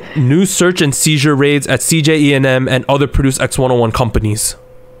conducted new search and seizure raids at CJ E&M and other Produce X101 companies.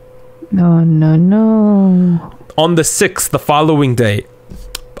 No. On the 6th, the following day,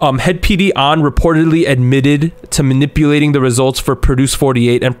 head PD On reportedly admitted to manipulating the results for Produce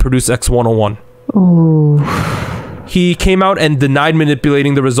 48 and Produce X101. Oh. He came out and denied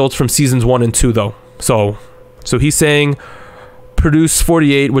manipulating the results from seasons 1 and 2, though. So he's saying Produce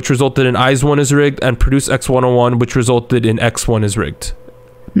 48, which resulted in IZONE is rigged, and Produce X101, which resulted in X1 is rigged.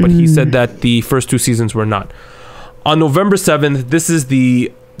 But he said that the first 2 seasons were not. On November 7th, this is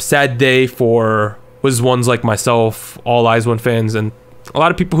the sad day for Wiz ones like myself, all IZONE fans, and a lot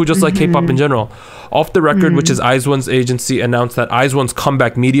of people who just like K-pop in general. Off the Record, which is IZONE's agency, announced that IZONE's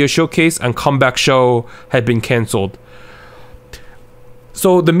comeback media showcase and comeback show had been cancelled.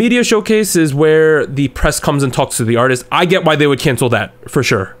 So the media showcase is where the press comes and talks to the artist. I get why they would cancel that, for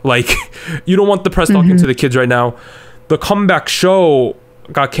sure. Like, you don't want the press talking to the kids right now. The comeback show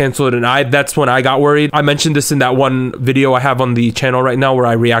got canceled, and that's when I got worried. I mentioned this in that one video I have on the channel right now where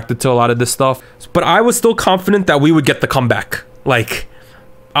I reacted to a lot of this stuff. But I was still confident that we would get the comeback. Like,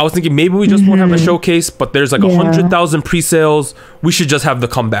 I was thinking maybe we just won't have a showcase, but there's like 100,000 pre-sales. We should just have the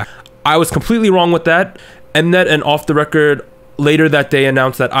comeback. I was completely wrong with that. Mnet and Off the Record later that day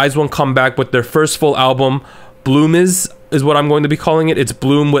announced that IZONE come back with their first full album. Bloom is what I'm going to be calling it. It's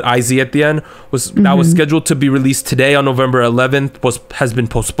Bloom with IZ at the end. That was scheduled to be released today on November 11th, has been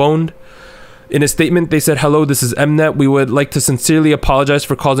postponed. In a statement, they said, "Hello, this is Mnet. We would like to sincerely apologize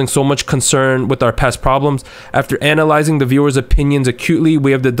for causing so much concern with our past problems. After analyzing the viewers' opinions acutely,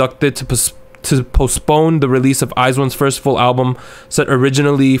 we have deducted to postpone the release of IZONE's first full album, set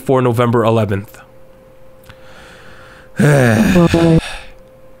originally for November 11th.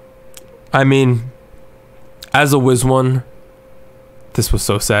 I mean, as a Wiz one, this was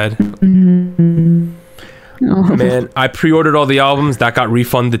so sad. Man, I pre-ordered all the albums. That got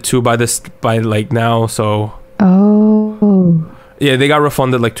refunded too by like now. So yeah, they got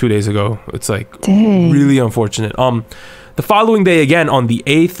refunded like 2 days ago. It's like really unfortunate. The following day, again on the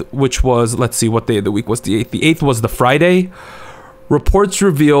 8th, which was, let's see, what day of the week was the 8th? The 8th was the Friday. Reports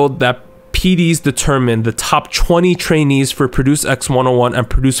revealed that PDs determined the top 20 trainees for Produce X101 and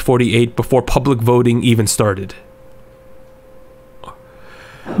Produce 48 before public voting even started.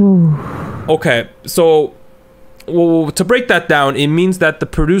 Okay, so to break that down, it means that the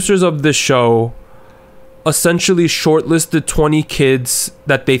producers of this show essentially shortlisted 20 kids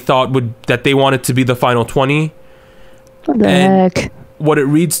that they thought that they wanted to be the final 20. What the heck? What it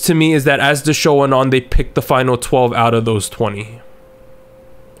reads to me is that as the show went on, they picked the final 12 out of those 20.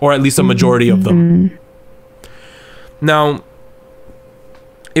 Or at least a majority of them. Now,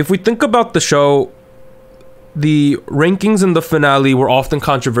 if we think about the show, the rankings in the finale were often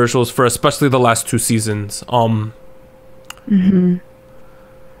controversial for especially the last 2 seasons.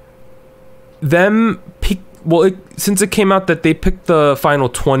 Since it came out that they picked the final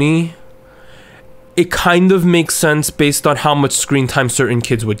 20, it kind of makes sense based on how much screen time certain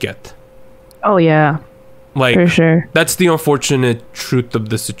kids would get. Oh yeah, like, for sure. That's the unfortunate truth of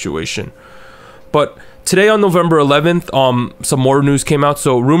the situation. But today on November 11th, some more news came out.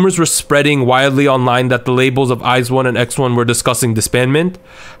 So rumors were spreading wildly online that the labels of IZ*ONE and X1 were discussing disbandment.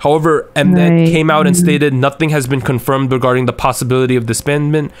 However, Mnet came out and stated nothing has been confirmed regarding the possibility of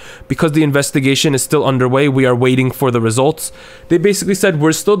disbandment. Because the investigation is still underway, we are waiting for the results. They basically said,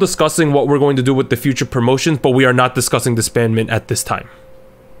 we're still discussing what we're going to do with the future promotions, but we are not discussing disbandment at this time.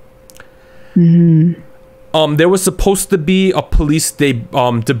 There was supposed to be a police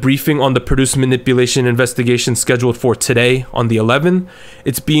debriefing on the Produce manipulation investigation scheduled for today on the 11th.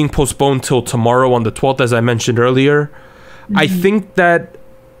 It's being postponed till tomorrow on the 12th, as I mentioned earlier. I think that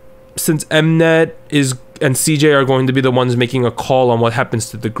since Mnet and CJ are going to be the ones making a call on what happens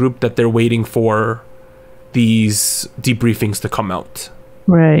to the group, that they're waiting for these debriefings to come out.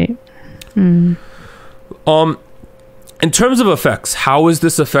 Right. In terms of effects, how is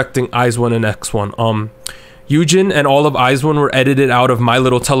this affecting IZ*ONE and X1? Yujin and all of IZ*ONE were edited out of My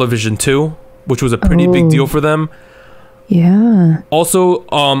Little Television 2, which was a pretty big deal for them. Yeah. Also,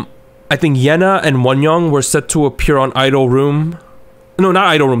 I think Yena and Wonyoung were set to appear on Idol Room. No, not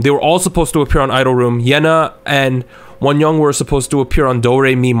Idol Room. They were all supposed to appear on Idol Room. Yena and Wonyoung were supposed to appear on Do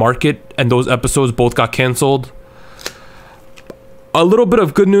Re Mi Market, and those episodes both got canceled. A little bit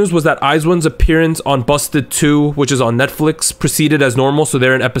of good news was that IZONE's appearance on Busted 2, which is on Netflix, proceeded as normal. So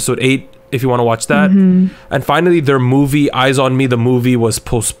they're in episode 8 if you want to watch that. And finally, their movie, Eyes on Me, the movie, was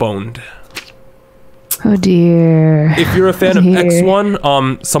postponed. Oh dear. If you're a fan of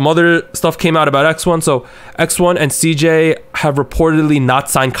X1, some other stuff came out about X1. So X1 and CJ have reportedly not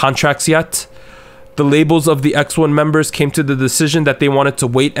signed contracts yet. The labels of the X1 members came to the decision that they wanted to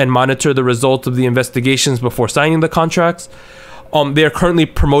wait and monitor the results of the investigations before signing the contracts. They are currently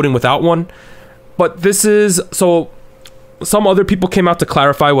promoting without one. But this is... So some other people came out to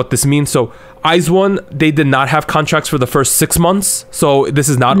clarify what this means. So IZONE, they did not have contracts for the first 6 months. So this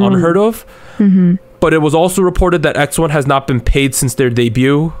is not unheard of. But it was also reported that X1 has not been paid since their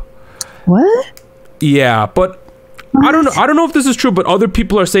debut. What? Yeah, but I don't know if this is true, but other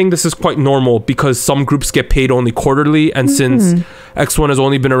people are saying this is quite normal because some groups get paid only quarterly, and since X1 has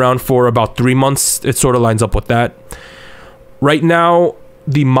only been around for about 3 months, it sort of lines up with that. Right now,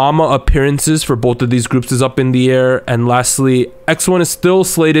 the Mama appearances for both of these groups is up in the air, and lastly, X1 is still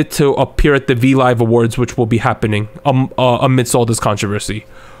slated to appear at the V Live Awards, which will be happening amidst all this controversy.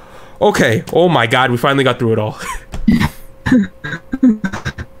 Okay. Oh my God, we finally got through it all.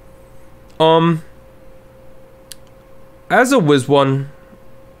 As a WIZ1,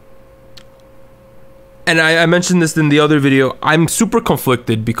 and I mentioned this in the other video, I'm super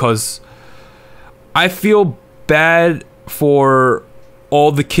conflicted because I feel bad for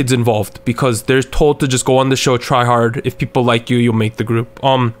all the kids involved because they're told to just go on the show, try hard. If people like you, you'll make the group.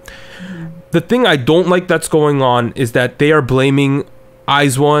 The thing I don't like that's going on is that they are blaming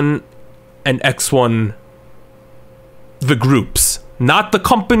IZONE and X1, the groups, not the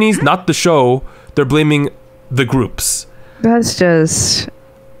companies, not the show. They're blaming the groups. That's just...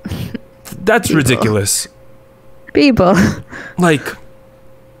 That's people. Ridiculous. People. Like,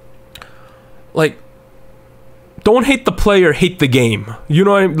 don't hate the player, hate the game. You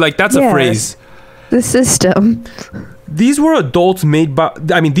know what I mean? Like, that's a phrase. The system. These were adults made by...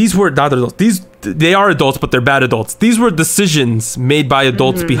 I mean, these were not adults. They are adults, but they're bad adults. These were decisions made by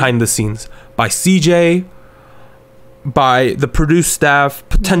adults behind the scenes. By CJ, by the Produce staff,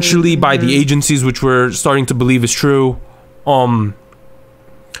 potentially by the agencies, which we're starting to believe is true. Don't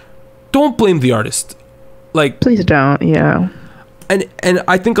blame the artist. Like, please don't. Yeah. And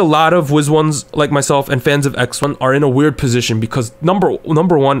I think a lot of WIZ1s like myself and fans of X1 are in a weird position because number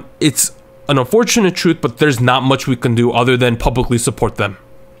one, it's an unfortunate truth, but there's not much we can do other than publicly support them.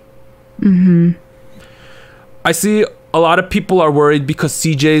 I see a lot of people are worried because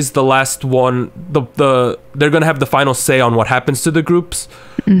CJ's the last one. They're gonna have the final say on what happens to the groups.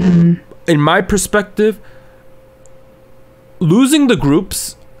 In my perspective, losing the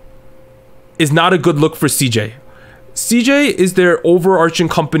groups is not a good look for CJ. CJ is their overarching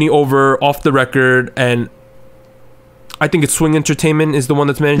company over Off the Record, and I think it's Swing Entertainment is the one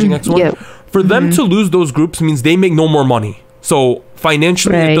that's managing X1. Yeah. For them to lose those groups means they make no more money. So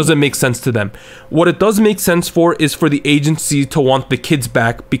financially, it doesn't make sense to them. What it does make sense for is for the agency to want the kids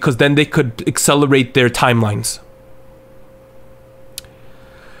back because then they could accelerate their timelines.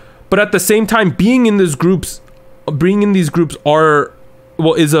 But at the same time, being in these groups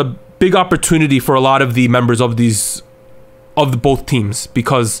is a big opportunity for a lot of the members of both teams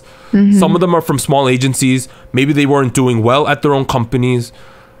because some of them are from small agencies. Maybe they weren't doing well at their own companies.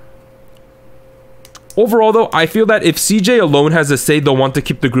 Overall, though, I feel that if CJ alone has a say, they'll want to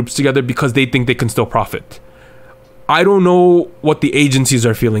keep the groups together because they think they can still profit. I don't know what the agencies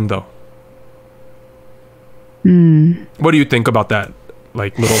are feeling, though. What do you think about that?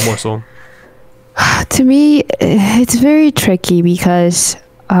 Like, little morsel? To me, it's very tricky because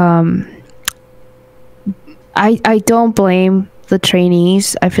I don't blame the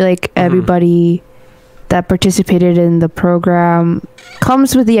trainees. I feel like everybody that participated in the program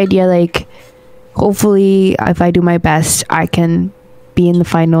comes with the idea like, hopefully, if I do my best, I can be in the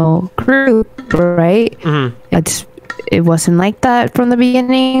final group, right? It wasn't like that from the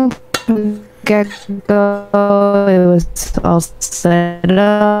beginning. From get-go, it was all set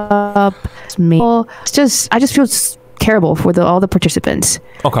up. It's just, I just feel terrible for all the participants.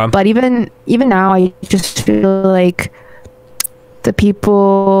 Okay. But even now, I just feel like the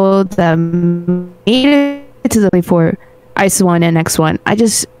people that made it to the play for IZONE and X1, I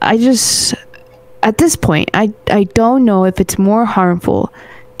just at this point, I don't know if it's more harmful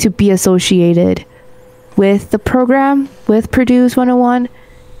to be associated with the program, with Produce101,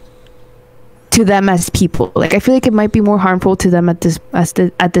 to them as people. Like, I feel like it might be more harmful to them at this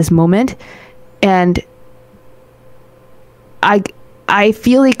moment. And I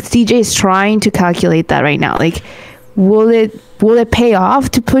feel like CJ is trying to calculate that right now. Like, will it pay off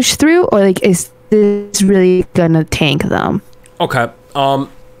to push through, or like is this really gonna tank them? Okay. I'll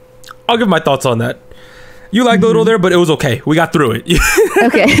give my thoughts on that. You lagged a little there, but it was okay. We got through it.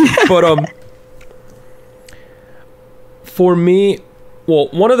 Okay. But for me, well,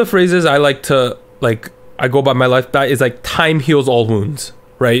 one of the phrases I like to I go by my life by is like time heals all wounds,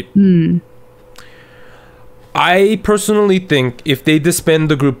 right? I personally think if they disband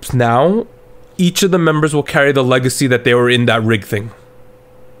the groups now, each of the members will carry the legacy that they were in that rig thing.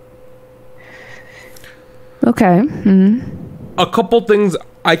 Okay. A couple things.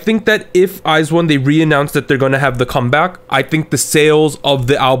 I think that if IZONE, they re-announce that they're going to have the comeback, I think the sales of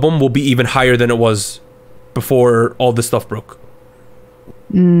the album will be even higher than it was before all this stuff broke.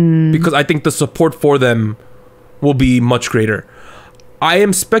 Because I think the support for them will be much greater. I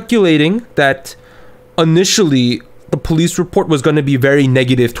am speculating that initially the police report was going to be very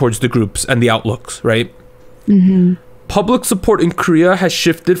negative towards the groups and the outlooks, right? Public support in Korea has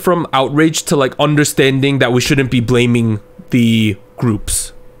shifted from outrage to like understanding that we shouldn't be blaming the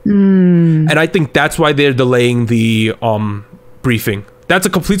groups. And I think that's why they're delaying the briefing. That's a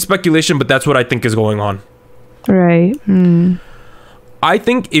complete speculation, but that's what I think is going on. Right. I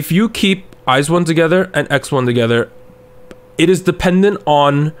think if you keep IZONE together and X1 together, it is dependent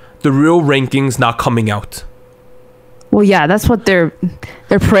on the real rankings not coming out. Well, yeah, that's what they're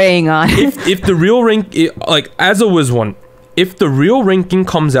preying on. if the real rank, like as a WIZ1, if the real ranking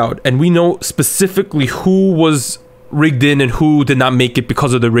comes out and we know specifically who was rigged in and who did not make it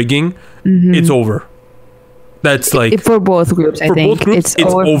because of the rigging, it's over. That's like for both groups. I think both groups,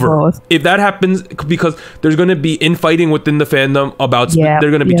 it's over. If that happens, because there's going to be infighting within the fandom about they're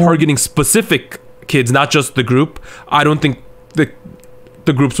going to be targeting specific kids, not just the group. I don't think the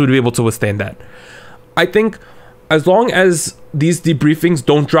groups would be able to withstand that. I think as long as these debriefings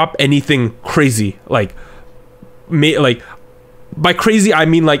don't drop anything crazy, like by crazy I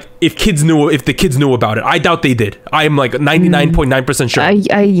mean like if the kids knew about it. I doubt they did. I am like 99.9% sure. I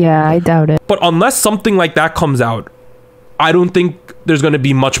doubt it. But unless something like that comes out, I don't think there's going to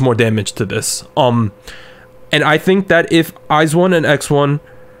be much more damage to this. And I think that if IZONE and X1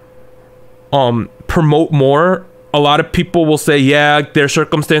 promote more, a lot of people will say, yeah, their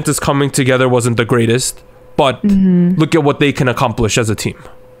circumstances coming together wasn't the greatest, but look at what they can accomplish as a team.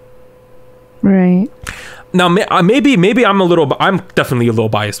 Right. Now, maybe I'm definitely a little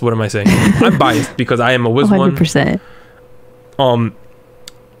biased. What am I saying? I'm biased because I am a WIZ1. 100%.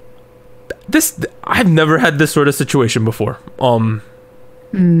 I've never had this sort of situation before. I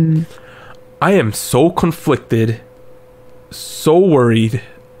am so conflicted, so worried,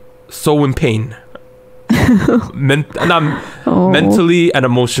 so in pain. Mentally and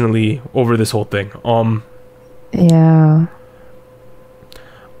emotionally over this whole thing. Yeah.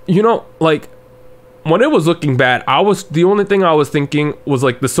 You know, like when it was looking bad, the only thing I was thinking was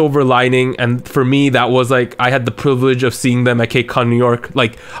like the silver lining, and for me that was like I had the privilege of seeing them at KCON New York.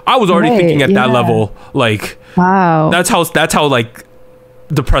 Like I was already thinking at that level, like wow, that's how like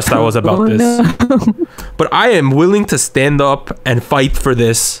depressed I was about this. No. But I am willing to stand up and fight for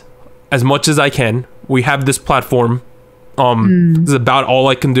this as much as I can. We have this platform. This is about all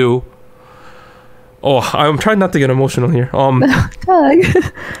I can do. Oh, I'm trying not to get emotional here.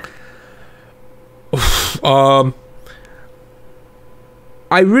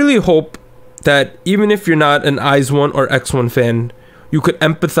 I really hope that even if you're not an IZONE or X1 fan, you could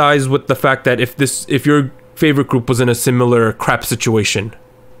empathize with the fact that if your favorite group was in a similar crap situation,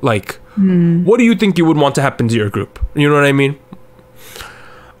 like what do you think you would want to happen to your group? You know what I mean?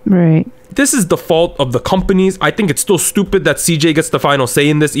 Right. This is the fault of the companies. I think it's still stupid that CJ gets the final say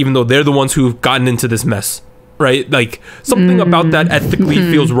in this, even though they're the ones who've gotten into this mess, right? Like something about that ethically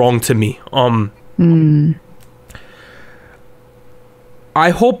feels wrong to me. I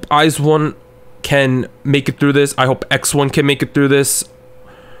hope IZONE can make it through this. I hope X1 can make it through this,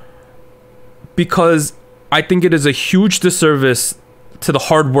 because I think it is a huge disservice to the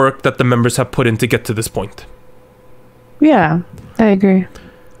hard work that the members have put in to get to this point. Yeah, I agree.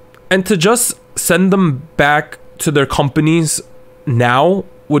 And to just send them back to their companies now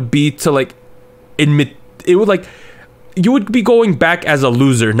would be to like admit it would like you would be going back as a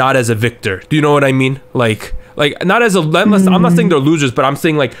loser, not as a victor. Do you know what I mean? Like not as a unless I'm not saying they're losers, but I'm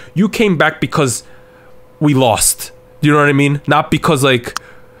saying like you came back because we lost. Do you know what I mean? Not because like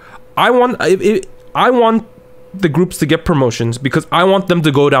I want the groups to get promotions because I want them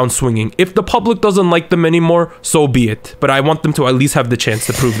to go down swinging. If the public doesn't like them anymore, so be it. But I want them to at least have the chance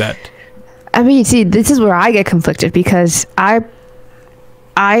to prove that. I mean, see, this is where I get conflicted because I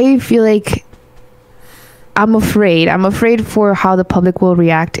feel like I'm afraid. I'm afraid for how the public will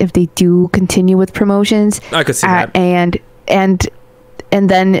react if they do continue with promotions. I could see that. And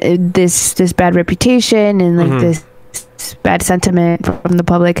then this bad reputation and like bad sentiment from the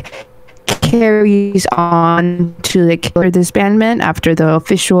public carries on to the disbandment after the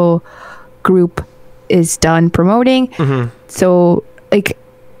official group is done promoting. So like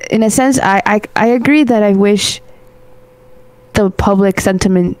in a sense, I agree that I wish the public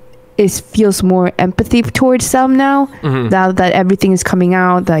sentiment feels more empathy towards them now. Now that everything is coming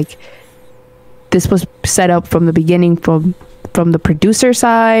out, like this was set up from the beginning from the producer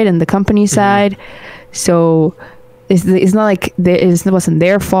side and the company side. So it's not like it wasn't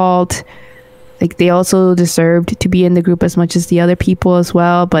their fault. Like they also deserved to be in the group as much as the other people as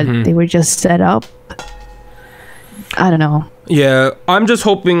well, but they were just set up. I don't know. Yeah, I'm just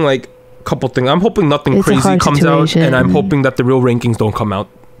hoping like a couple things. I'm hoping nothing crazy comes out, and I'm hoping that the real rankings don't come out.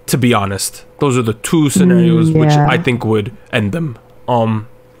 To be honest, those are the two scenarios which I think would end them.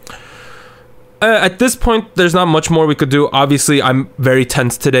 At this point, there's not much more we could do. Obviously, I'm very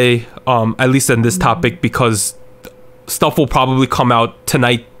tense today, at least in this topic, because stuff will probably come out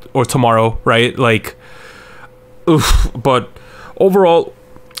tonight or tomorrow, right? Like, oof. But overall,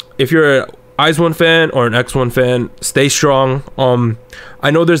 if you're an IZONE fan or an X1 fan, stay strong.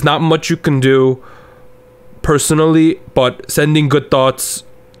 I know there's not much you can do personally, but sending good thoughts,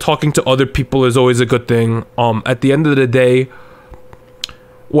 talking to other people is always a good thing. At the end of the day,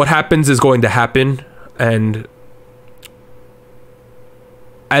 what happens is going to happen, and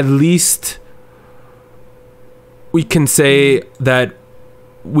at least we can say that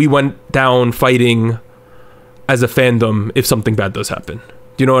we went down fighting as a fandom if something bad does happen.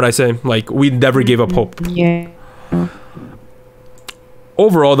 Do you know what I say? Like, we never gave up hope. Yeah.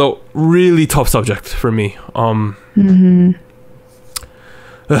 Overall, though, really tough subject for me.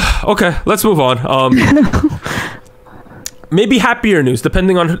 Okay, let's move on. Maybe happier news,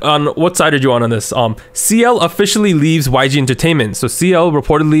 depending on what side are you on this. CL officially leaves YG Entertainment. So CL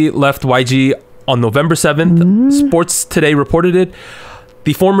reportedly left YG on November 7th. Sports Today reported it.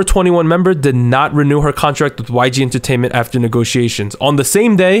 The former 21 member did not renew her contract with YG Entertainment after negotiations. On the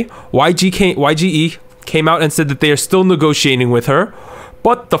same day, YGE came out and said that they are still negotiating with her.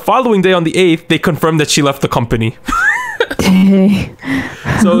 But the following day, on the 8th, they confirmed that she left the company.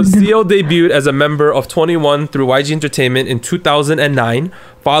 So CL debuted as a member of 21 through YG Entertainment in 2009.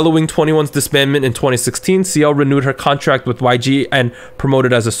 Following 21's disbandment in 2016, CL renewed her contract with YG and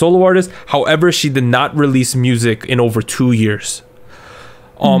promoted as a solo artist. However, she did not release music in over 2 years.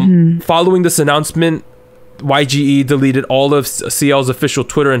 Following this announcement, YGE deleted all of CL's official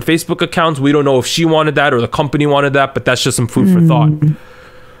Twitter and Facebook accounts. We don't know if she wanted that or the company wanted that, but that's just some food for thought.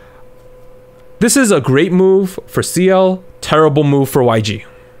 This is a great move for CL, terrible move for YG.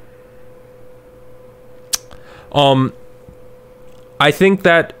 I think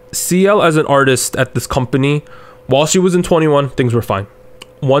that CL as an artist at this company, while she was in 21, things were fine.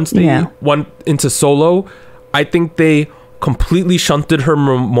 Once they went into solo, I think they completely shunted her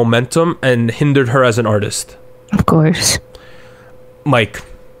momentum and hindered her as an artist. Of course. Like,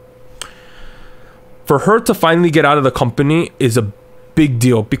 for her to finally get out of the company is a big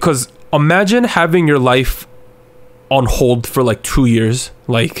deal, because imagine having your life on hold for like 2 years.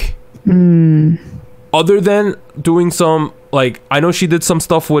 Like, other than doing some, like, I know she did some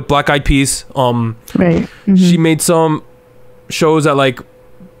stuff with Black Eyed Peas. Right. She made some shows that, like,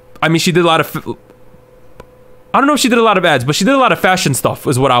 I mean, she did a lot of, I don't know if she did a lot of ads, but she did a lot of fashion stuff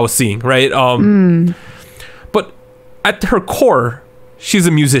is what I was seeing, right? But at her core, she's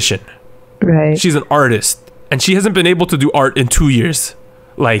a musician. Right. She's an artist. And she hasn't been able to do art in 2 years.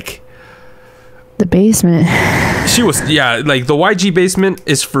 Like, the basement. She was, like the YG basement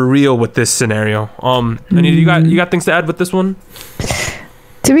is for real with this scenario. Anita, you got things to add with this one?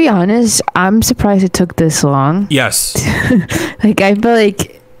 To be honest, I'm surprised it took this long. Yes. Like, I feel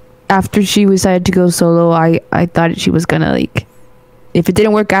like after she decided to go solo, I thought she was gonna, like, if it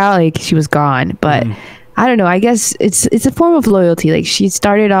didn't work out, like, she was gone. But I don't know, I guess it's a form of loyalty. Like, she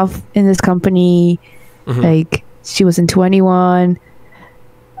started off in this company, like, she was in 21,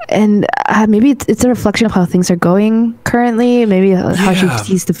 and maybe it's a reflection of how things are going currently, maybe how she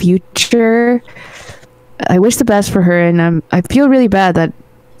sees the future. I wish the best for her, and I feel really bad that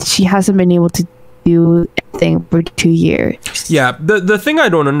she hasn't been able to do anything for 2 years. Yeah, the thing I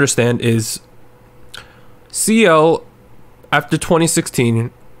don't understand is CL after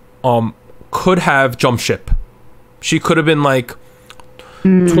 2016 could have jumped ship. She could have been like,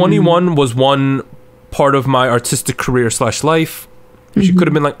 21 was one part of my artistic career / life. She could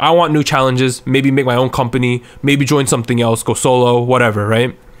have been like, I want new challenges, maybe make my own company, maybe join something else, go solo, whatever,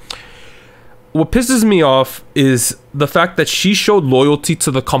 right? What pisses me off is the fact that she showed loyalty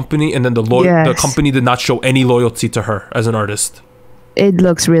to the company, and then the company did not show any loyalty to her as an artist. It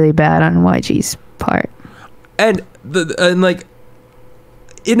looks really bad on YG's part. And like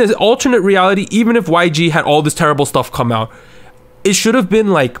in an alternate reality, even if YG had all this terrible stuff come out, it should have been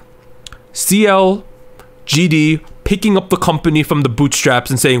like CL, GD picking up the company from the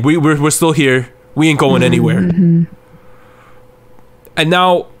bootstraps and saying we're still here, we ain't going anywhere. And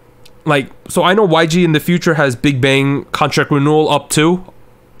now, like, so I know YG in the future has Big Bang contract renewal up too.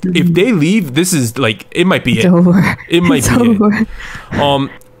 If they leave, this is like, it might be it. Over. It might It's be over.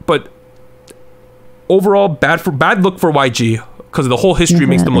 it. But overall, bad look for YG because the whole history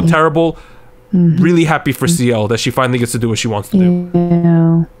makes them look terrible. Really happy for CL that she finally gets to do what she wants to do.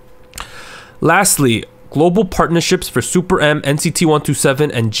 Yeah. Lastly, global partnerships for Super M, NCT 127,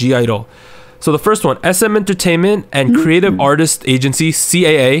 and G-Idol. So the first one, SM Entertainment and Creative Artist Agency,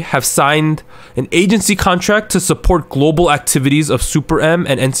 CAA, have signed an agency contract to support global activities of Super M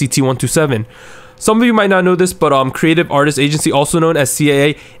and NCT 127. Some of you might not know this, but Creative Artist Agency, also known as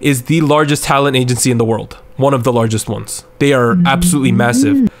CAA, is the largest talent agency in the world. One of the largest ones. They are absolutely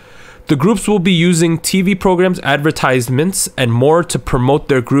massive. The groups will be using TV programs, advertisements, and more to promote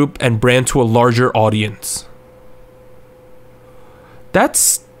their group and brand to a larger audience.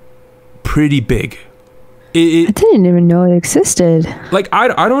 That's pretty big. I didn't even know it existed. Like, I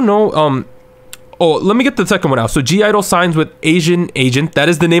don't know. Oh, let me get the second one out. So G-Idol signs with Asian Agent. That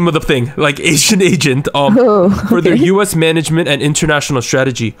is the name of the thing. Like, Asian Agent for their US management and international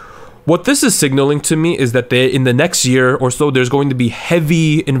strategy. What this is signaling to me is that in the next year or so, there's going to be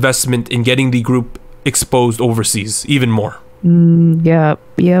heavy investment in getting the group exposed overseas even more. Yep.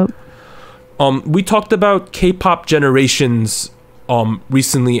 We talked about K-pop generations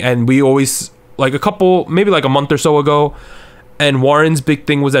recently, and we always, like maybe like a month or so ago, and Warren's big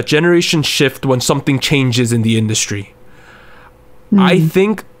thing was that generation shift when something changes in the industry. I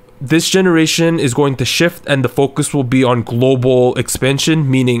think this generation is going to shift and the focus will be on global expansion,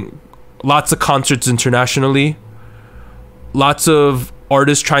 meaning lots of concerts internationally, lots of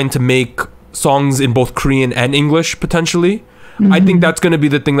artists trying to make songs in both Korean and English potentially. I think that's going to be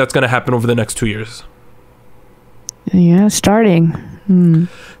the thing that's going to happen over the next 2 years. Yeah, starting.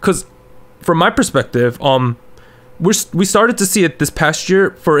 Because from my perspective, we started to see it this past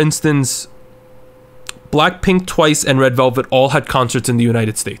year. For instance, Blackpink, Twice, and Red Velvet all had concerts in the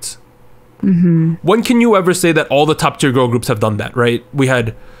United States. When can you ever say that all the top tier girl groups have done that, right? We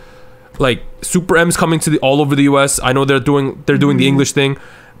had like Super M's coming to all over the US. I know they're doing the English thing.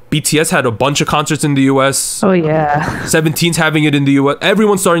 BTS had a bunch of concerts in the US. Oh yeah. 17's having it in the US.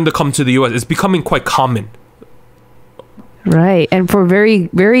 Everyone's starting to come to the US. It's becoming quite common. Right, and for very,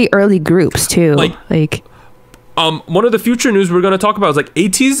 very early groups too. Like one of the future news we're going to talk about is like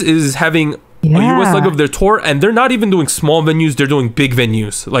ATEEZ is having a US leg of their tour, and they're not even doing small venues, they're doing big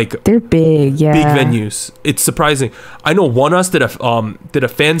venues. Like, they're big, yeah. Big venues. It's surprising. I know One Us did a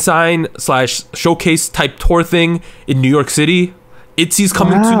fan sign / showcase type tour thing in New York City. ITZY's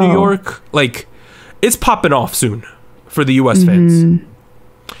coming to New York. Like, it's popping off soon for the US fans.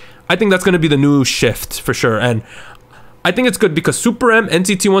 I think that's going to be the new shift for sure. And I think it's good because Super M,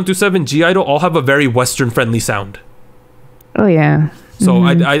 NCT 127, G-Idol all have a very Western friendly sound. Oh yeah. So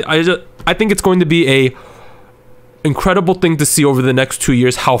I think it's going to be a incredible thing to see over the next 2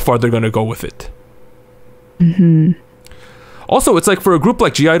 years how far they're going to go with it. Also, it's like for a group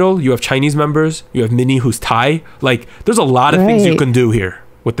like G-Idol, you have Chinese members, you have Minnie who's Thai. Like, there's a lot of things you can do here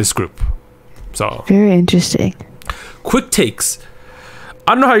with this group. So very interesting. Quick takes.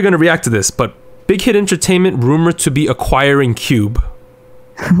 I don't know how you're going to react to this, but Big Hit Entertainment rumored to be acquiring Cube.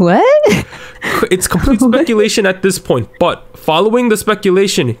 What? It's complete speculation at this point, but following the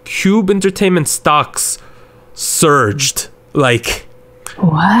speculation, Cube Entertainment stocks surged. Like,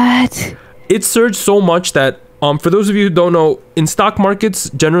 what? It surged so much that for those of you who don't know, in stock markets,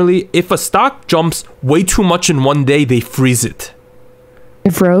 generally, if a stock jumps way too much in one day, they freeze it.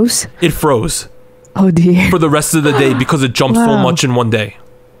 It froze? It froze. Oh dear. For the rest of the day because it jumped so much in one day.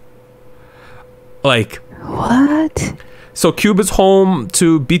 Like, what? So Cube is home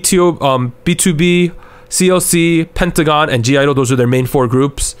to B2B, CLC, Pentagon, and G-Idol. Those are their main 4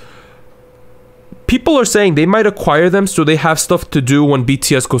 groups. People are saying they might acquire them so they have stuff to do when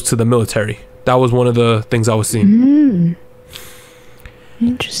BTS goes to the military. That was one of the things I was seeing.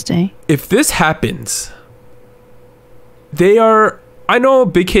 Interesting. If this happens, I know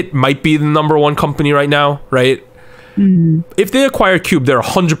Big Hit might be the #1 company right now, right? If they acquire Cube, they're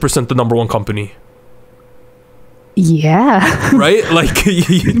 100% the #1 company. Yeah. Right? Like,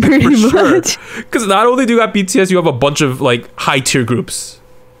 Pretty much. Because not only do you have BTS, you have a bunch of like high tier groups.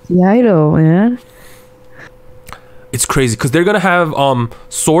 Yeah, I know, man. It's crazy because they're gonna have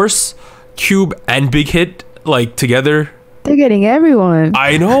Source, Cube, and Big Hit like together. They're getting everyone.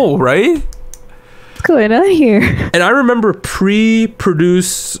 I know, right? What's going on here? And I remember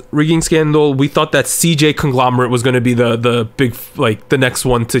pre-Produce rigging scandal, we thought that CJ conglomerate was going to be the big, like the next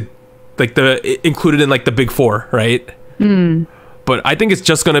one to, like the included in like the big four, right? But I think it's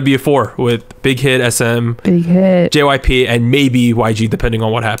just going to be a four with Big Hit, SM, Big Hit, JYP, and maybe YG, depending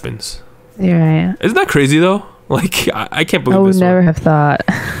on what happens. Yeah. Isn't that crazy though? Like I can't believe I would this never one. have thought.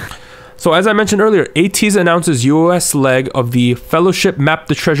 So as I mentioned earlier, ATEEZ announces US leg of the Fellowship Map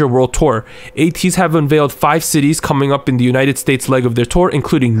the Treasure World Tour. ATEEZ have unveiled 5 cities coming up in the United States leg of their tour,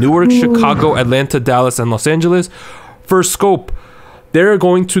 including Newark, Chicago, Atlanta, Dallas, and Los Angeles. For scope, they're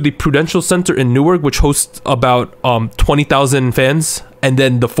going to the Prudential Center in Newark, which hosts about 20,000 fans, and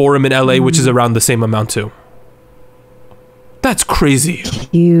then the Forum in LA, which is around the same amount too. That's crazy.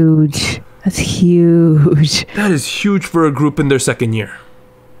 Huge. That's huge. That is huge for a group in their second year.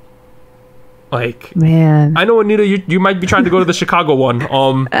 Like, man, I know, Anita, you might be trying to go to the Chicago one.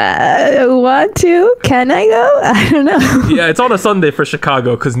 Want to? Can I go? I don't know. Yeah, it's on a Sunday for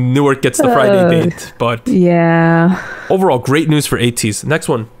Chicago because Newark gets the Friday date. But yeah, overall, great news for ATEEZ. Next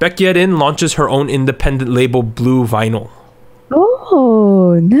one, Baekhyun launches her own independent label, Blue Vinyl.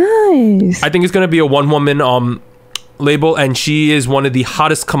 Oh, nice. I think it's gonna be a one-woman label, and she is one of the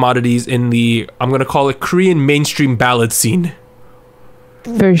hottest commodities in the, I'm gonna call it, Korean mainstream ballad scene.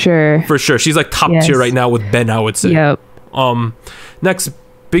 For sure. For sure. She's like top tier right now with Ben, I would say. Yep. Next,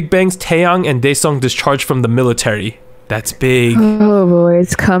 Big Bang's Taeyang and Daesung discharged from the military. That's big. Oh boy,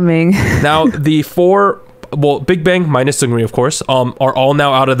 it's coming. Now, the 4, well, Big Bang minus Seungri, of course, are all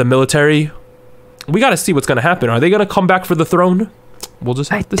now out of the military. We got to see what's going to happen. Are they going to come back for the throne? We'll just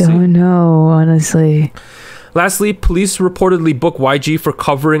have to see. I don't know, honestly. Lastly, police reportedly booked YG for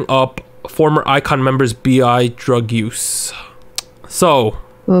covering up former iKON members' BI drug use. So,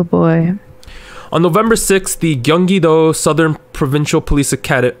 oh boy. On November 6th, the Gyeonggi-do Southern Provincial Police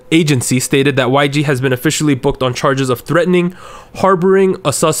Agency stated that YG has been officially booked on charges of threatening, harboring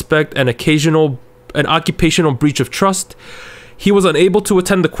a suspect, and an occupational breach of trust. He was unable to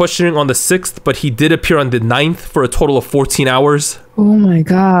attend the questioning on the 6th, but he did appear on the 9th for a total of 14 hours. Oh my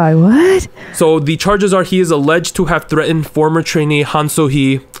god, what? So the charges are he is alleged to have threatened former trainee Han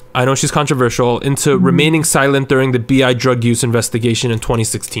So-hee, I know she's controversial, into remaining silent during the BI drug use investigation in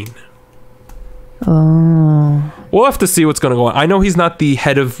 2016. Oh. We'll have to see what's going to go on. I know he's not the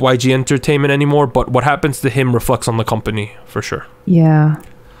head of YG Entertainment anymore, but what happens to him reflects on the company, for sure. Yeah.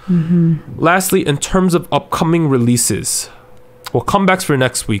 Lastly, in terms of upcoming releases, well, comebacks for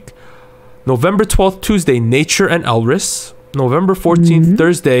next week. November 12th, Tuesday, Nature and Elris. November 14th,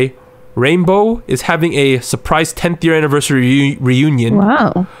 Thursday, Rainbow is having a surprise 10th year anniversary reunion.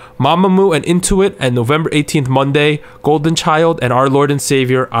 Wow. Mamamoo and Intuit, and November 18th, Monday, Golden Child and Our Lord and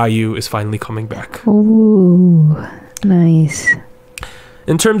Savior, IU, is finally coming back. Ooh, nice.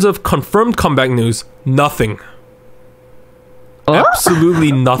 In terms of confirmed comeback news, nothing.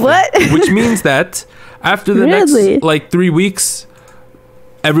 Absolutely nothing. What? Which means that after the next like 3 weeks,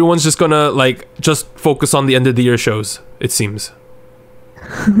 everyone's just gonna like just focus on the end of the year shows, it seems.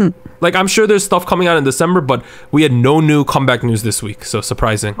 Like, I'm sure there's stuff coming out in December, but we had no new comeback news this week, so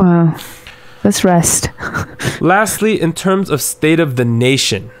surprising. Wow. Let's rest. Lastly, in terms of State of the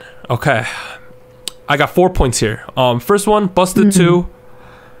Nation, okay, I got 4 points here. First one, Busted 2.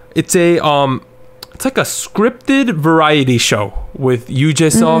 It's a it's like a scripted variety show with Yoo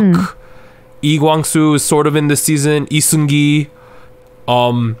Jae-suk, Lee Kwang-soo is sort of in this season, Lee Seung-gi,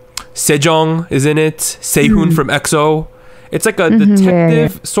 Sejong is in it, Sehun from EXO. It's like a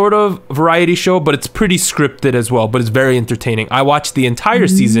detective sort of variety show, but it's pretty scripted as well, but it's very entertaining. I watched the entire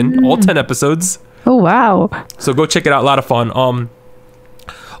season, all 10 episodes. Oh, wow. So go check it out. A lot of fun.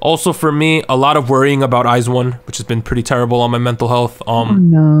 Also for me, a lot of worrying about IZONE, which has been pretty terrible on my mental health.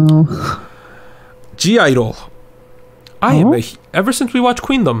 No. G-Idol. Ever since we watched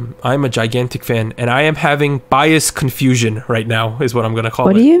Queendom, I'm a gigantic fan, and I am having bias confusion right now, is what I'm going to call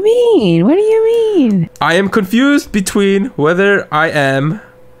it. What do you mean? What do you mean? I am confused between whether I am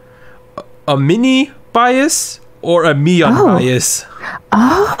a mini bias or a Miyeon bias.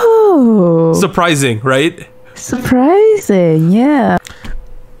 Oh. Surprising, right? Surprising, yeah.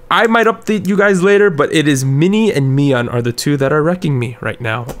 I might update you guys later, but it is Minnie and Miyeon are the two that are wrecking me right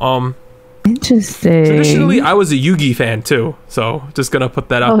now. Interesting. Traditionally, I was a Yugi fan too, so just gonna put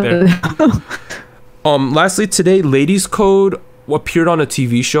that out there. Lastly, today, Ladies Code appeared on a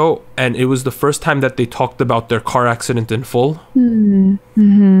TV show, and it was the first time that they talked about their car accident in full.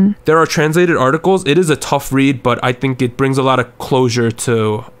 There are translated articles. It is a tough read, but I think it brings a lot of closure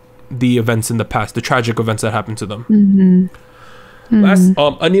to the events in the past, the tragic events that happened to them. Last,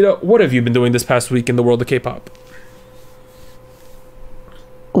 Anita, what have you been doing this past week in the world of K-pop?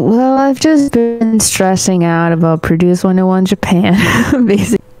 Well, I've just been stressing out about Produce101 Japan,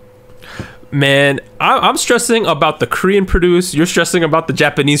 basically. Man, I'm stressing about the Korean Produce. You're stressing about the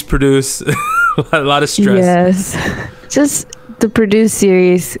Japanese Produce. A lot of stress. Yes. Just the Produce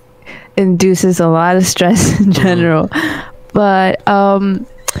series induces a lot of stress in general. But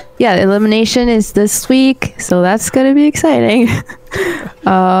yeah, elimination is this week, so that's gonna be exciting.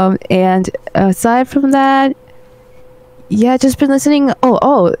 And aside from that, yeah, just been listening.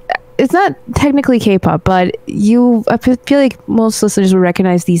 Oh, it's not technically K-pop, but I feel like most listeners will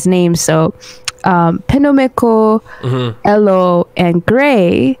recognize these names. So, Penomeko, Elo, and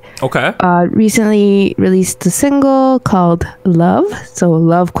Gray. Okay. Recently released a single called Love. So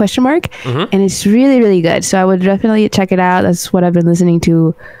Love ? And it's really, really good. So I would definitely check it out. That's what I've been listening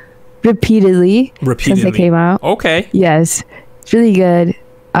to repeatedly since it came out. Okay. Yes, it's really good.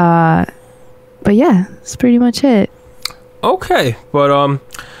 But yeah, that's pretty much it. Okay, but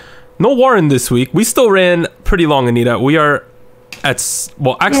no Warren this week. We still ran pretty long, Anita. We are at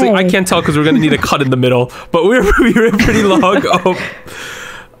actually Yay. I can't tell because we're gonna need a cut in the middle. But we ran pretty long.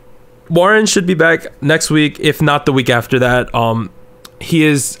 Warren should be back next week, if not the week after that. He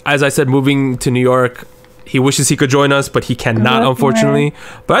is, as I said, moving to New York. He wishes he could join us, but he cannot, unfortunately.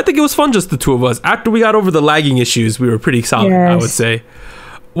 But I think it was fun, just the two of us. After we got over the lagging issues, we were pretty solid, I would say.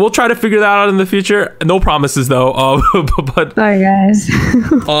 We'll try to figure that out in the future. No promises, though. But sorry, guys.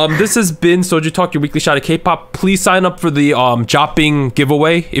 this has been SojuTalk, your weekly shot of K-pop. Please sign up for the Jopping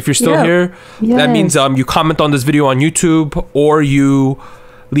giveaway if you're still here. Yes. That means you comment on this video on YouTube, or you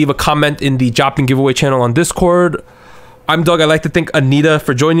leave a comment in the Jopping giveaway channel on Discord. I'm Doug. I'd like to thank Anita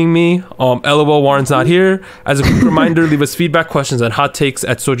for joining me. LOL, Warren's not here. As a quick reminder, leave us feedback, questions, and hot takes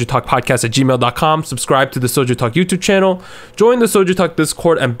at SojuTalkPodcast@gmail.com. Subscribe to the SojuTalk YouTube channel. Join the SojuTalk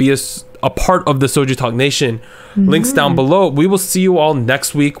Discord and be a part of the SojuTalk Nation. Links down below. We will see you all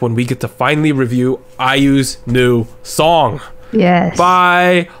next week when we get to finally review IU's new song. Yes.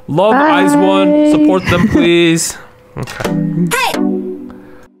 Bye. Love Bye. IZONE. Support them, please. Okay. Hey!